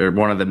conference or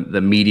one of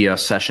the media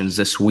sessions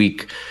this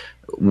week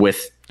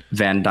with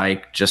Van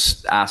Dyke,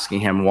 just asking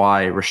him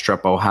why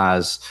Restrepo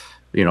has,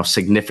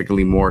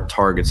 significantly more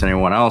targets than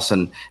anyone else.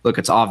 And look,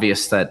 it's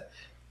obvious that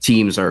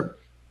teams are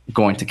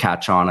going to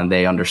catch on, and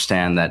they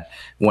understand that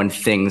when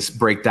things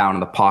break down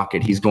in the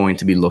pocket, he's going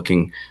to be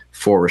looking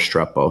for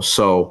Restrepo.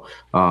 So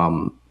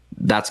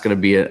that's going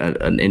to be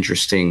an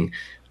interesting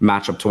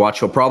matchup to watch.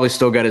 He'll probably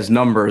still get his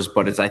numbers,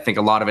 but I think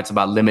a lot of it's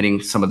about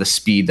limiting some of the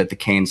speed that the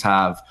Canes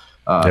have.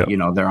 Yep.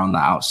 They're on the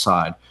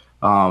outside.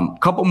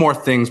 Couple more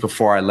things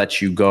before I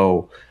let you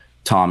go,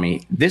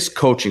 Tommy. This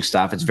coaching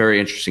staff, it's very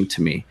interesting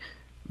to me.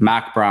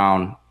 Mac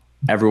Brown,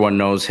 everyone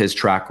knows his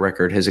track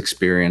record, his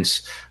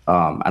experience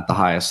at the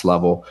highest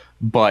level.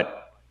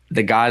 But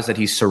the guys that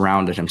he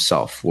surrounded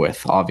himself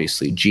with,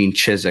 obviously Gene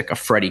Chizik, a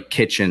Freddie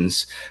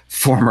Kitchens,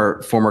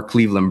 former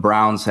Cleveland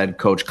Browns head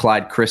coach,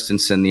 Clyde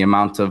Christensen, the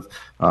amount of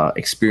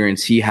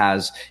experience he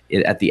has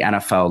at the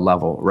NFL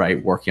level,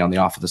 right, working on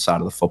the offensive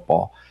side of the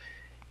football.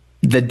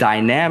 The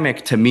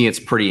dynamic, to me, it's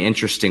pretty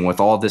interesting with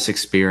all this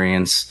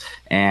experience,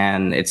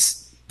 and it's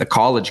the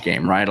college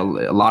game, right? A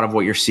lot of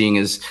what you're seeing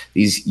is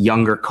these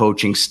younger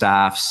coaching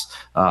staffs,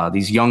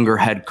 these younger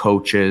head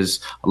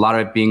coaches, a lot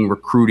of it being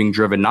recruiting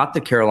driven. Not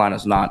that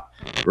Carolina's not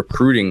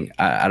recruiting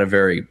at a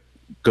very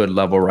good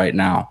level right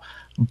now,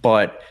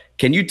 but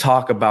can you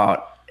talk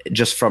about,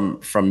 just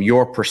from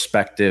your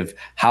perspective,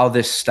 how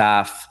this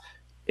staff,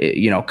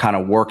 kind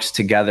of works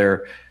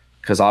together?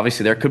 Because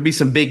obviously there could be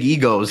some big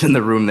egos in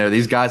the room there.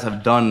 These guys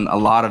have done a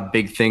lot of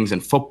big things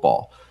in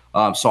football.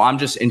 So I'm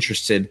just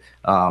interested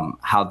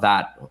how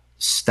that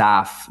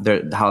staff,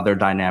 how their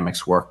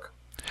dynamics work.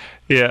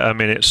 Yeah, I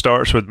mean, it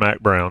starts with Mac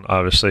Brown.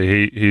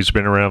 Obviously, he's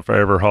been around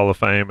forever, Hall of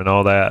Fame and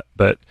all that,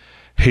 but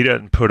he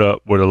doesn't put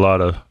up with a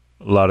lot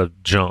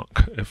of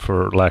junk,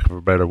 for lack of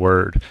a better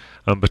word.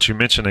 But you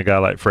mentioned a guy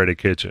like Freddie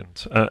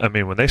Kitchens. I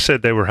mean, when they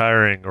said they were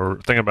hiring or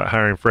thinking about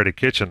hiring Freddie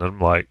Kitchens, I'm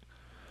like,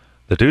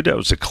 the dude that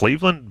was the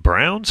Cleveland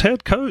Browns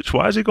head coach,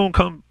 why is he going to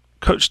come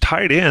coach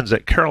tight ends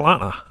at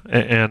Carolina?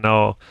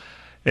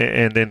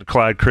 And then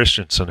Clyde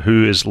Christensen,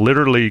 who has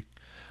literally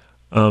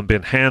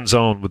been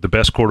hands-on with the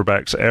best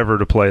quarterbacks ever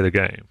to play the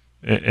game.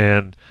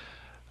 And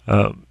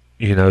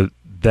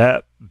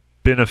that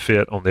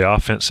benefit on the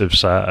offensive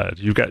side.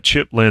 You've got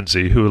Chip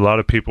Lindsey, who a lot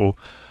of people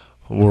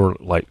were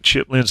like,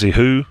 Chip Lindsey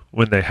who,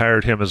 when they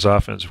hired him as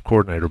offensive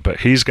coordinator,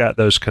 but he's got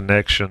those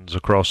connections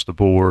across the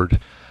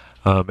board.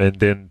 And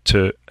then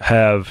to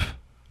have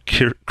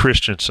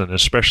Christensen,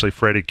 especially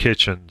Freddie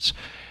Kitchens,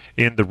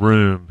 in the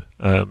room,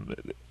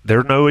 there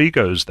are no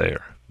egos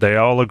there. They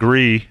all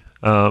agree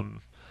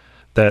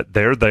that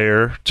they're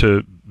there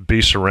to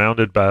be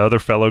surrounded by other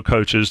fellow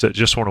coaches that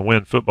just want to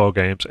win football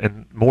games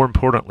and, more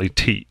importantly,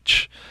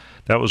 teach.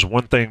 That was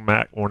one thing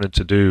Mac wanted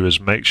to do, is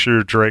make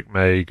sure Drake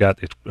May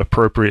got the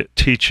appropriate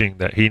teaching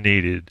that he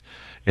needed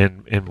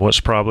in what's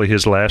probably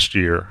his last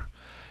year.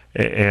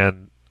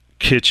 And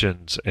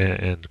Kitchens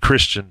and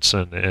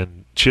Christensen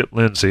and Chip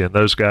Lindsey and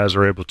those guys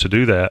are able to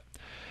do that.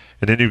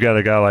 And then you've got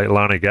a guy like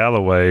Lonnie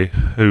Galloway,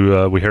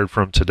 who we heard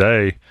from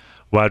today,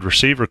 wide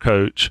receiver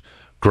coach,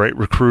 great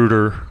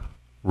recruiter,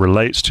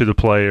 relates to the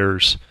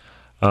players,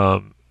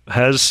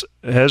 has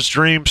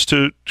dreams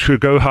to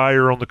go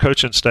higher on the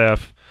coaching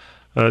staff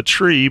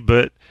tree,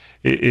 but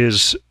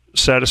is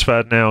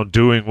satisfied now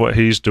doing what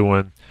he's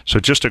doing. So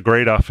just a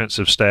great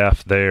offensive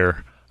staff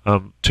there,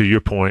 to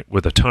your point,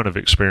 with a ton of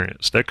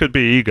experience. There could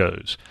be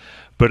egos,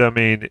 but I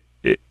mean,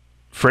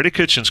 Freddie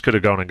Kitchens could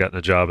have gone and gotten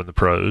a job in the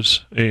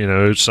pros,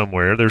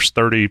 somewhere. There's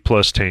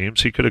 30-plus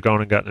teams. He could have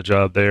gone and gotten a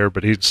job there,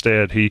 but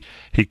instead he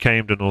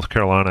came to North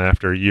Carolina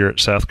after a year at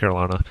South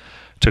Carolina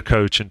to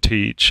coach and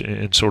teach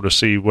and sort of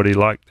see what he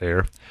liked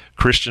there.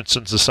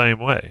 Christensen's the same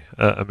way.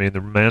 I mean,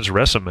 the man's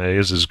resume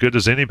is as good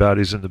as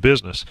anybody's in the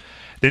business.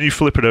 Then you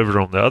flip it over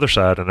on the other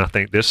side, and I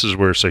think this is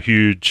where it's a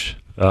huge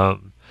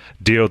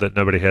deal that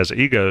nobody has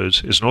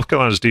egos, is North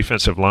Carolina's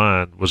defensive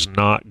line was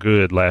not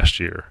good last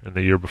year and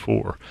the year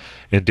before.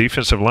 And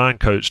defensive line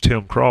coach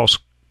Tim Cross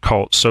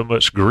caught so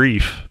much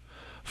grief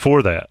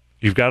for that.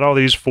 You've got all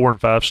these 4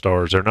 and 5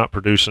 stars. They're not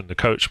producing. The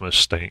coach must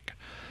stink.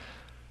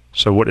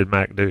 So what did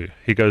Mac do?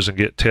 He goes and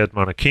get Ted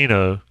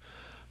Monachino,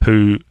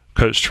 who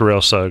coached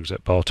Terrell Suggs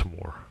at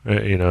Baltimore,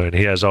 and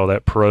he has all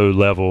that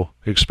pro-level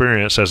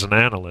experience as an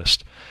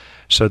analyst.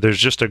 So there's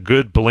just a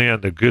good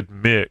blend, a good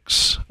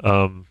mix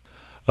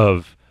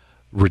of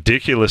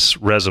ridiculous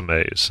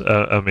resumes.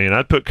 I mean,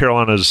 I'd put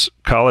Carolina's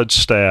college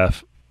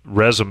staff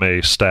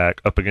resume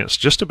stack up against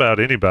just about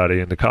anybody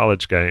in the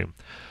college game,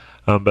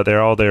 but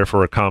they're all there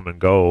for a common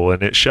goal,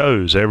 and it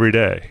shows every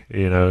day,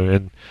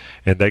 and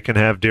they can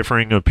have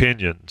differing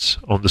opinions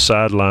on the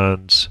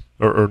sidelines,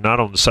 or not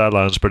on the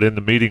sidelines, but in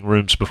the meeting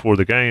rooms before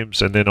the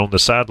games, and then on the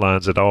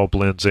sidelines it all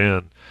blends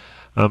in.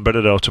 But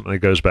it ultimately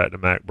goes back to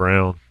Mac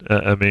Brown.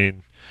 I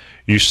mean,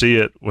 you see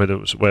it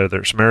whether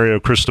it's Mario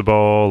Cristobal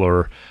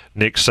or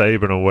Nick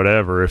Saban or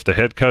whatever. If the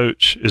head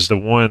coach is the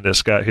one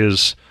that's got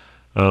his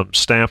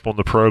stamp on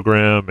the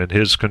program and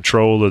his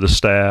control of the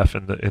staff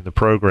and the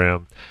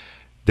program,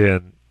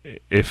 then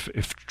if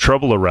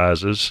trouble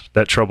arises,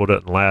 that trouble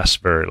doesn't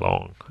last very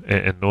long.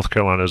 And North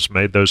Carolina's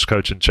made those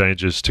coaching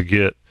changes to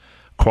get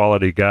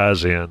quality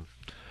guys in.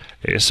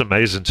 It's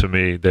amazing to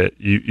me that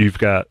you've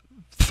got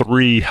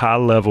 3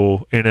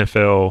 high-level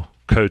NFL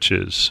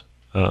coaches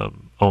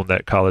on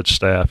that college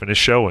staff, and it's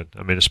showing.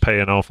 I mean, it's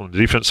paying off on the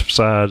defensive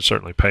side,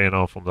 certainly paying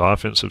off on the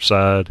offensive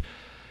side,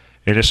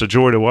 and it's a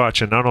joy to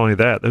watch. And not only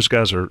that, those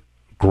guys are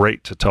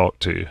great to talk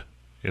to.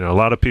 A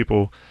lot of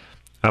people,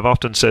 I've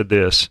often said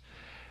this,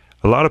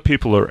 a lot of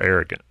people are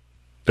arrogant.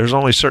 There's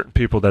only certain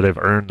people that have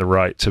earned the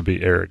right to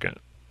be arrogant.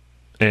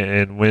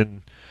 And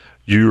when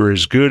you're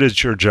as good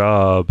at your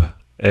job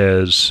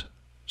as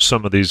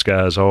some of these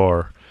guys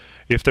are,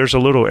 if there's a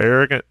little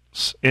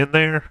arrogance in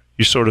there,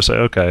 you sort of say,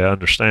 okay, I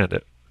understand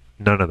it.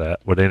 None of that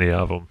with any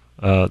of them.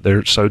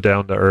 They're so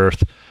down to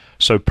earth,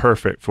 so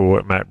perfect for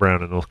what Matt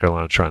Brown and North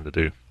Carolina are trying to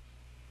do.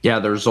 Yeah,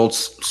 the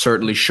results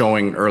certainly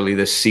showing early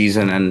this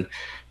season and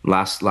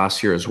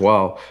last year as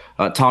well.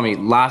 Tommy,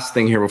 last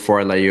thing here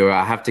before I let you go,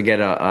 I have to get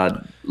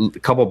a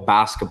couple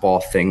basketball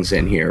things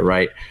in here,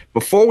 right?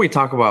 Before we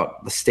talk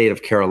about the state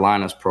of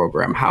Carolina's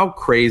program, how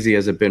crazy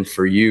has it been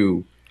for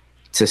you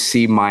to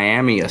see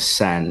Miami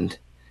ascend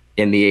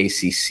in the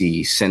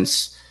ACC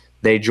since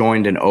they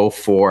joined in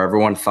 2004?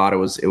 Everyone thought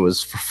it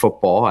was for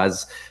football,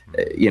 as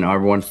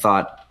everyone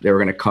thought they were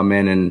going to come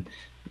in and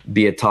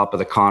be at top of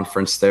the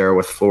conference there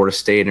with Florida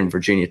State and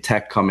Virginia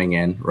Tech coming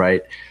in,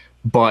 right?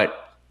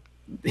 But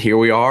here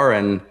we are,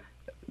 and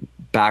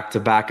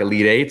back-to-back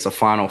Elite Eights, a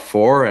Final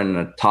Four, and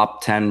a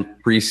top 10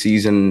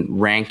 preseason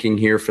ranking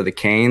here for the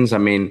Canes. I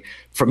mean,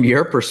 from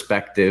your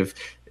perspective,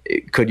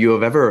 could you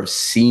have ever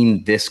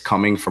seen this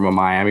coming from a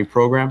Miami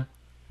program?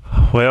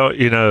 Well,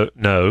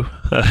 no.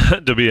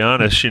 To be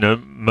honest,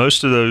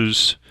 most of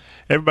those,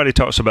 everybody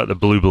talks about the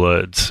Blue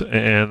Bloods,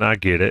 and I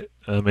get it.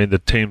 I mean, the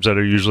teams that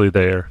are usually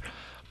there.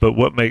 But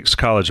what makes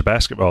college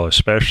basketball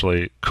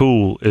especially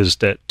cool is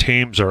that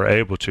teams are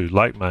able to,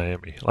 like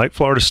Miami, like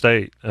Florida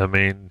State. I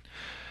mean,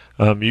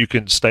 you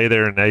can stay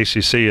there in the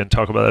ACC and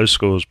talk about those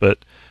schools, but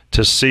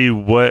to see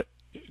what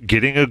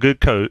getting a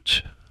good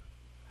coach,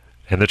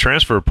 and the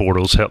transfer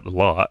portals helped a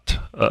lot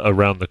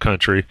around the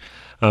country,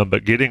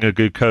 but getting a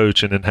good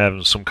coach and then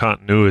having some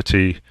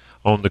continuity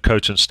on the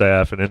coaching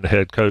staff and in the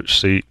head coach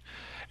seat,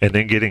 and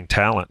then getting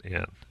talent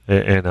in.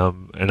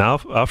 And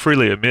I'll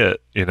freely admit,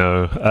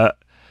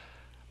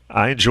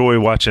 I enjoy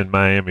watching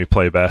Miami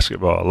play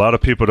basketball. A lot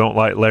of people don't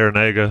like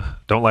Larinaga,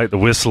 don't like the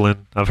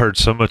whistling. I've heard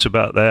so much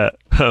about that.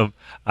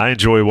 I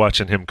enjoy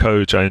watching him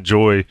coach. I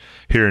enjoy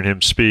hearing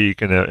him speak,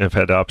 and I've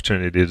had the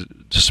opportunity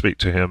to speak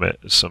to him at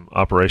some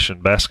Operation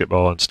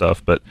Basketball and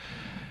stuff. But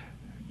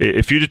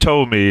if you'd have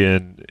told me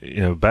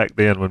back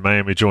then when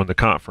Miami joined the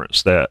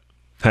conference that,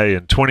 hey,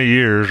 in 20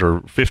 years or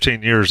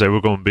 15 years they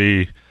were going to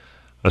be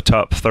a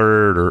top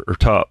third or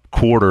top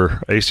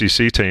quarter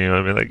ACC team,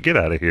 I mean, like, get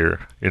out of here,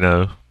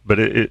 But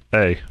it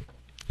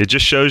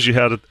just shows you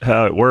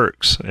how it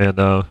works,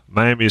 and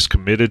Miami is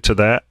committed to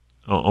that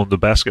on the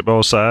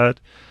basketball side,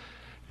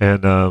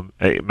 and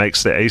it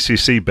makes the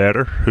ACC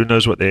better. Who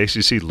knows what the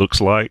ACC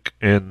looks like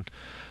in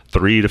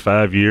 3 to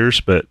 5 years?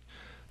 But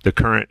the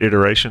current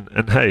iteration,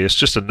 and hey, it's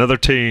just another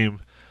team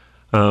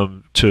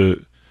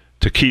to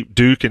keep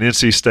Duke and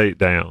NC State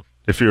down.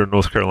 If you're a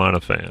North Carolina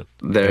fan,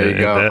 there you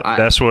go.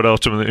 That's what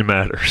ultimately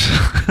matters.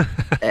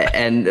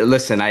 And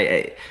listen,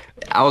 I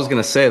was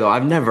gonna say though,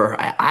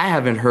 I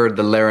haven't heard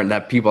a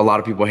lot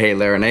of people hate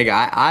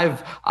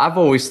Larinaga. I've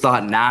always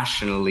thought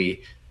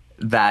nationally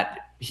that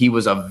he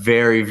was a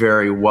very,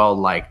 very well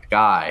liked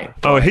guy.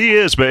 Oh, he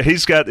is, but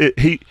he's got it.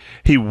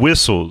 He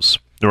whistles,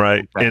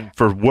 right, okay. And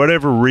for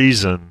whatever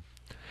reason,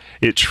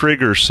 it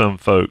triggers some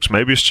folks.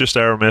 Maybe it's just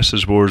our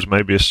message boards.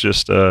 Maybe it's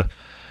just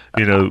I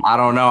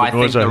don't know. I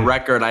think the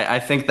record. I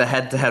think the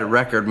head-to-head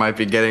record might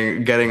be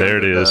getting there.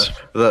 It is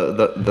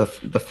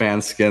the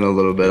fan skin a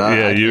little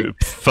bit.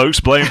 Folks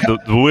blame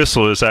the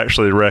whistle. Is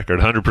actually the record.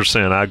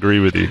 100%. I agree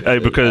with you. Hey,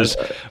 because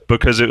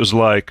it was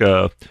like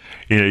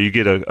you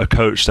get a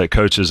coach that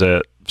coaches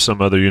at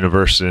some other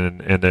university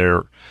and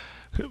they're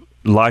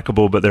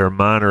likable, but they're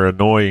minor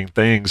annoying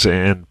things,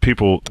 and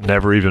people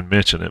never even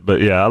mention it. But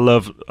yeah, I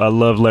love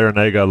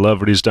Larinaga. I love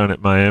what he's done at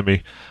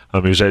Miami. He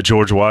was at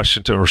George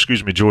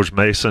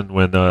Mason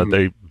when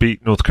they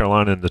beat North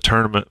Carolina in the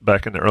tournament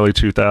back in the early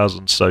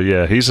 2000s. So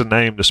yeah, he's a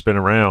name to spin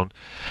around,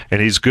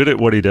 and he's good at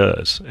what he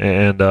does.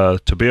 And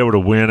to be able to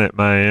win at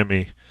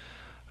Miami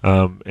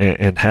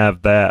and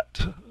have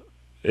that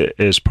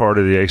as part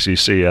of the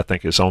ACC, I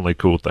think it's only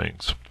cool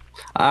things.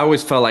 I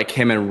always felt like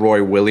him and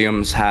Roy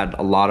Williams had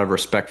a lot of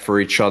respect for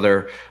each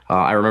other.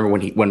 I remember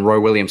when Roy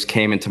Williams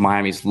came into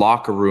Miami's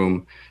locker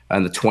room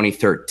in the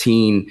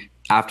 2013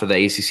 after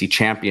the ACC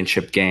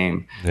championship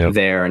game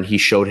there, and he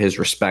showed his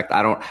respect.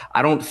 I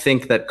don't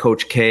think that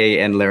Coach K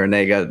and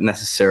Larinaga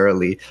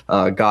necessarily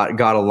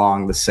got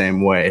along the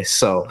same way.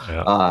 So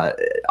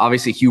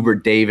obviously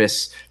Hubert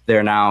Davis,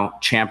 they're now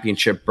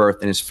championship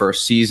berth in his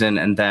first season,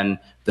 and then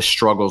the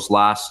struggles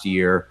last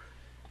year.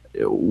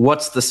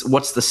 What's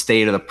the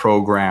state of the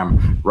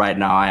program right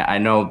now? I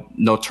know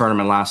no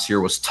tournament last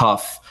year was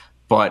tough,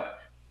 but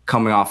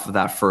coming off of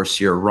that first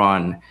year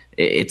run,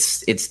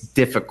 it's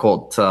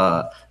difficult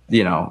to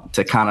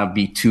kind of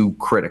be too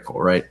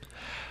critical, right?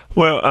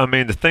 Well, I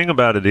mean, the thing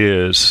about it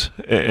is,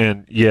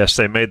 and yes,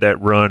 they made that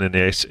run in the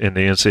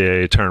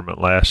NCAA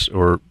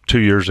tournament 2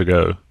 years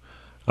ago.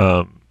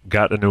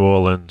 Got to New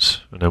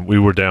Orleans, and then we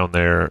were down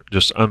there.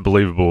 Just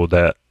unbelievable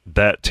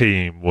that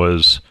team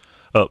was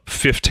up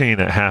 15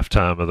 at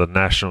halftime of the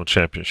national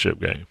championship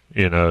game,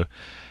 and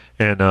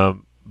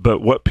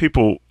but what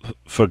people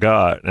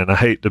forgot, and I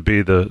hate to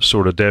be the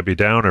sort of Debbie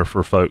Downer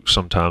for folks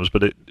sometimes,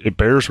 but it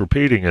bears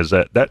repeating, is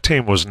that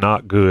team was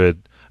not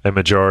good a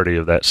majority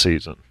of that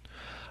season.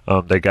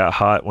 They got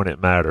hot when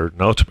it mattered,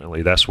 and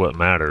ultimately that's what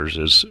matters,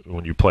 is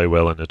when you play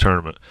well in the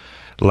tournament.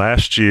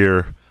 Last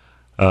year,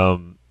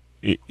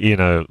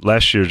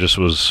 last year just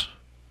was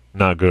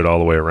not good all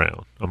the way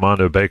around.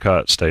 Armando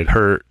Bacot stayed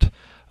hurt.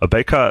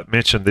 Bacot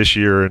mentioned this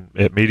year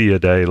at Media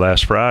Day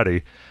last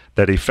Friday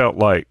that he felt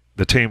like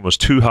the team was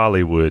too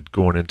Hollywood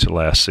going into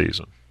last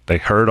season. They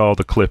heard all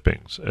the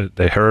clippings.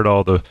 They heard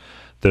all the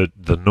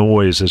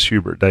noise, as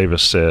Hubert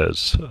Davis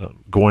says,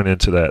 going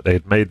into that. They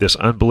had made this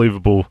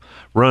unbelievable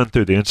run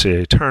through the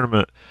NCAA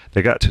tournament.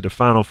 They got to the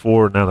Final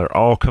Four. Now they're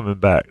all coming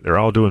back. They're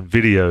all doing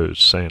videos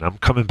saying, I'm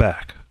coming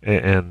back.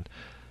 And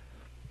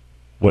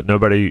what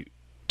nobody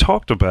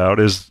talked about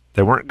is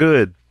they weren't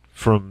good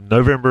from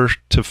November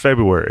to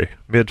February,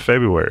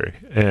 mid-February.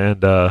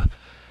 And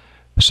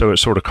so it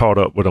sort of caught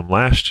up with them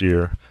last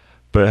year.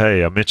 But,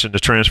 hey, I mentioned the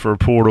transfer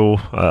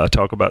portal. I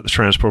talk about the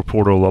transfer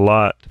portal a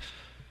lot.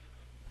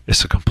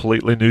 It's a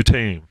completely new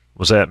team.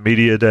 Was at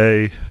Media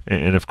Day,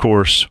 and of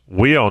course,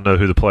 we all know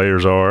who the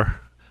players are.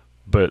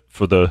 But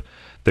for the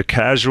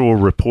casual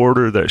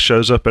reporter that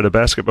shows up at a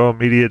basketball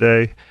Media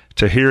Day,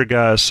 to hear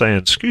guys saying,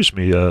 "Excuse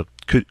me,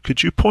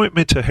 could you point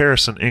me to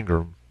Harrison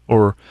Ingram?"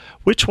 or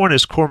 "Which one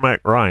is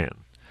Cormac Ryan?"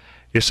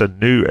 It's a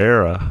new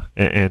era,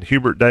 and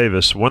Hubert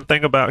Davis. One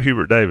thing about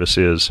Hubert Davis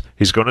is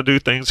he's going to do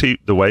things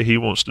the way he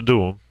wants to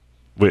do them,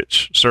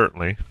 which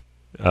certainly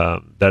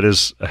that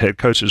is a head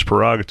coach's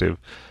prerogative.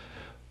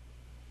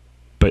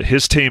 But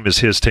his team is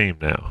his team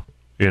now.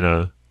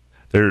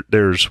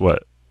 There's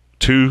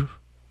two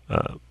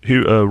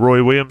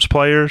Roy Williams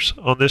players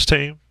on this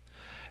team,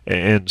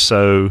 and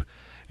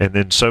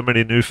then so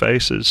many new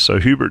faces. So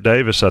Hubert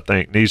Davis, I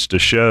think, needs to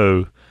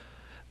show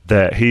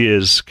that he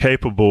is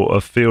capable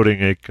of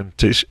fielding a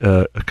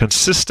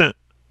consistent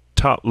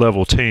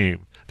top-level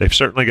team. They've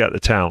certainly got the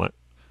talent,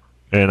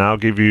 and I'll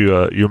give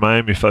you your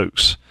Miami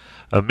folks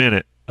a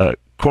minute.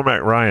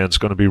 Cormac Ryan's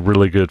going to be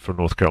really good for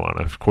North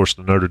Carolina. Of course,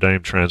 the Notre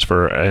Dame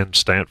transfer and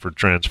Stanford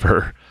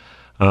transfer.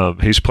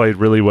 He's played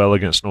really well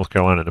against North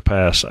Carolina in the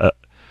past.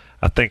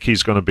 I think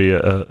he's going to be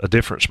a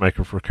difference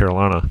maker for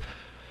Carolina.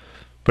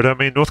 But, I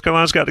mean, North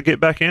Carolina's got to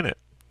get back in it.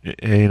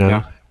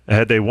 Yeah.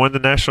 Had they won the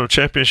national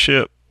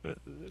championship a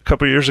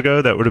couple of years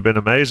ago, that would have been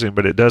amazing,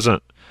 but it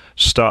doesn't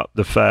stop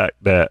the fact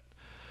that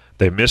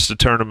they missed the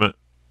tournament.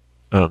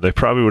 They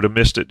probably would have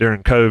missed it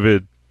during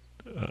COVID.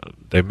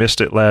 They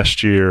missed it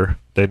last year.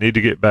 They need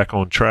to get back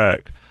on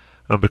track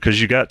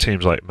because you got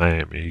teams like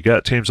Miami, you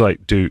got teams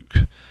like Duke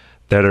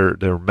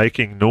they're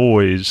making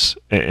noise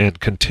and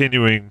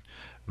continuing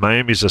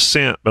Miami's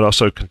ascent, but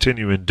also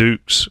continuing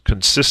Duke's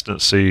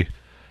consistency.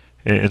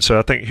 And so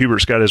I think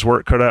Hubert's got his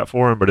work cut out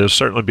for him, but it'll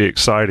certainly be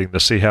exciting to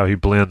see how he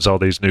blends all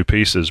these new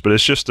pieces. But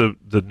it's just the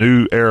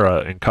new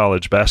era in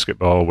college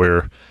basketball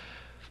where,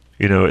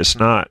 it's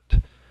not,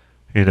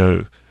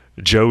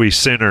 Joey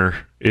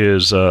Center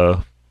is,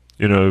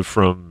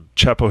 from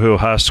Chapel Hill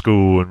High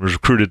School and was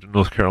recruited to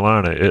North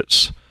Carolina.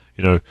 It's,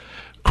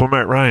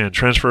 Cormac Ryan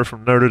transferred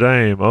from Notre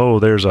Dame. Oh,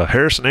 there's a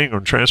Harrison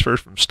Ingram transferred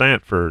from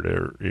Stanford.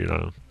 Or,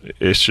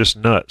 it's just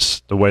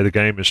nuts the way the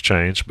game has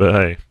changed. But,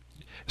 hey,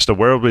 it's the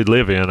world we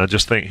live in. I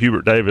just think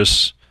Hubert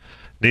Davis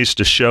needs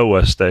to show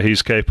us that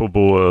he's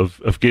capable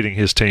of getting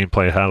his team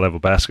playing high-level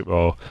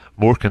basketball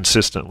more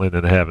consistently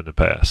than they have in the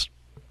past.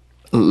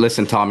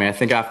 Listen, Tommy, I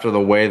think after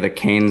the way the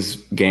Canes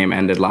game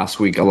ended last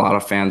week, a lot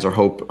of fans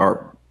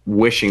are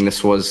wishing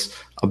this was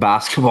a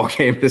basketball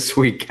game this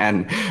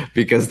weekend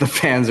because the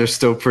fans are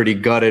still pretty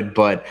gutted.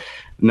 But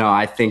no,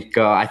 I think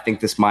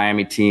this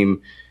Miami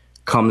team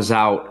comes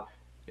out.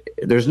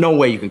 There's no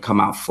way you can come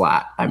out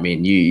flat. I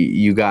mean,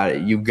 you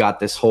got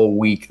this whole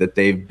week that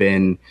they've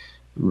been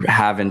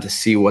having to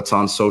see what's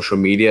on social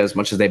media, as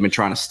much as they've been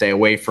trying to stay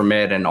away from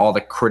it, and all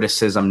the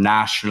criticism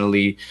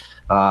nationally.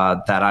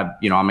 That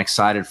I'm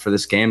excited for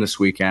this game this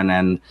weekend,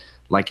 and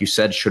like you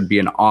said, should be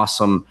an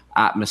awesome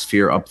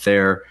atmosphere up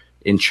there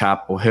in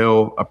Chapel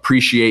Hill.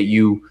 Appreciate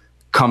you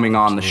coming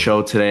on the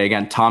show today.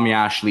 Again, Tommy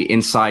Ashley,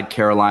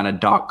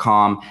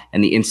 InsideCarolina.com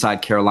and the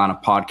Inside Carolina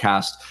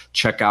podcast.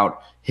 Check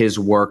out his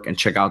work and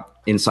check out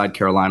Inside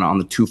Carolina on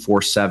the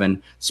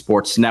 247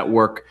 Sports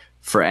Network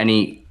for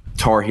any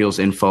Tar Heels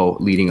info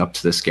leading up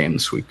to this game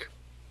this week.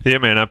 Yeah,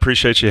 man, I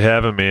appreciate you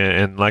having me.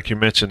 And like you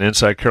mentioned,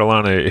 Inside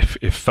Carolina,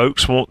 if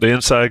folks want the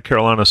Inside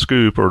Carolina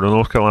scoop or the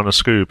North Carolina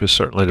scoop, is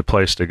certainly the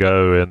place to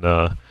go. And,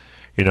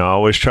 I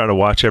always try to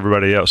watch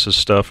everybody else's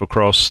stuff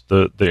across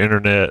the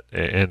internet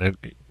and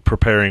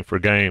preparing for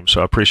games.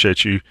 So I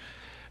appreciate you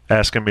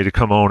asking me to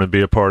come on and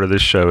be a part of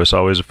this show. It's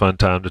always a fun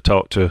time to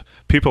talk to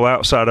people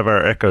outside of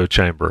our echo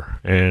chamber.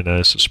 And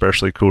it's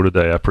especially cool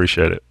today. I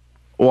appreciate it.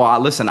 Well,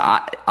 listen,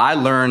 I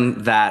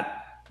learned that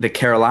the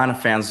Carolina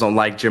fans don't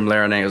like Jim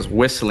Larinae's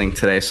whistling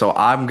today, so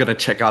I'm gonna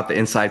check out the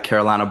Inside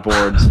Carolina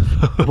boards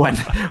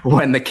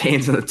when the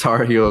Canes and the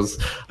Tar Heels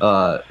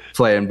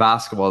play in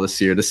basketball this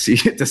year to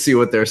see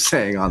what they're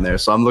saying on there.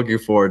 So I'm looking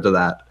forward to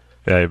that.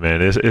 Hey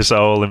man, it's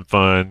all in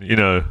fun.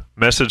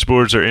 Message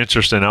boards are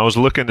interesting. I was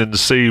looking in to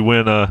see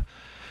when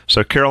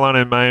so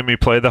Carolina and Miami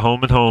play the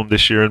home and home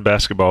this year in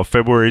basketball.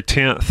 February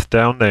 10th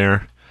down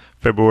there,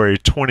 February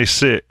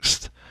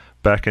 26th.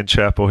 Back in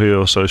Chapel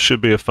Hill, so it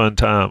should be a fun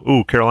time.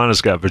 Ooh,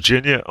 Carolina's got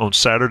Virginia on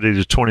Saturday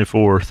the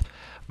 24th,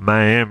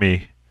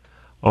 Miami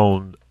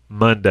on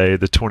Monday,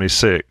 the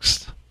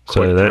 26th.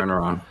 Quick So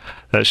turnaround.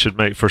 that should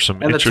make for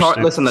some And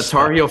interesting. The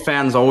Tar Heel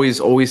fans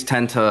always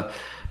tend to,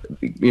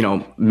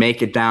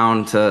 make it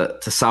down to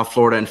South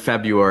Florida in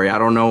February. I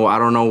don't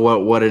know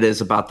what it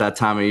is about that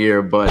time of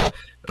year, but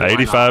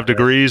 85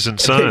 degrees and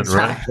sun,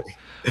 exactly.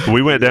 right?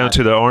 We went down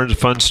to the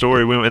Fun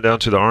story. We went down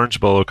to the Orange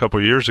Bowl a couple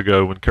of years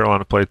ago when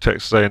Carolina played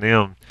Texas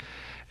A&M,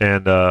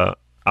 and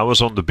I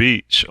was on the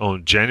beach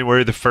on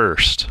January the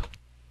 1st,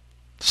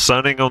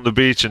 sunning on the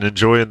beach and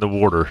enjoying the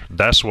water.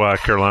 That's why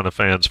Carolina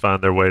fans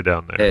find their way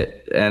down there.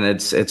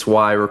 It's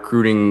why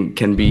recruiting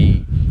can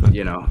be,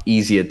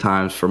 easy at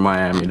times for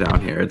Miami down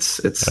here. It's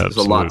there's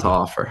a lot to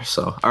offer.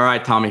 So, all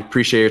right, Tommy,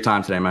 appreciate your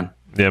time today, man.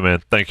 Yeah,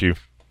 man. Thank you.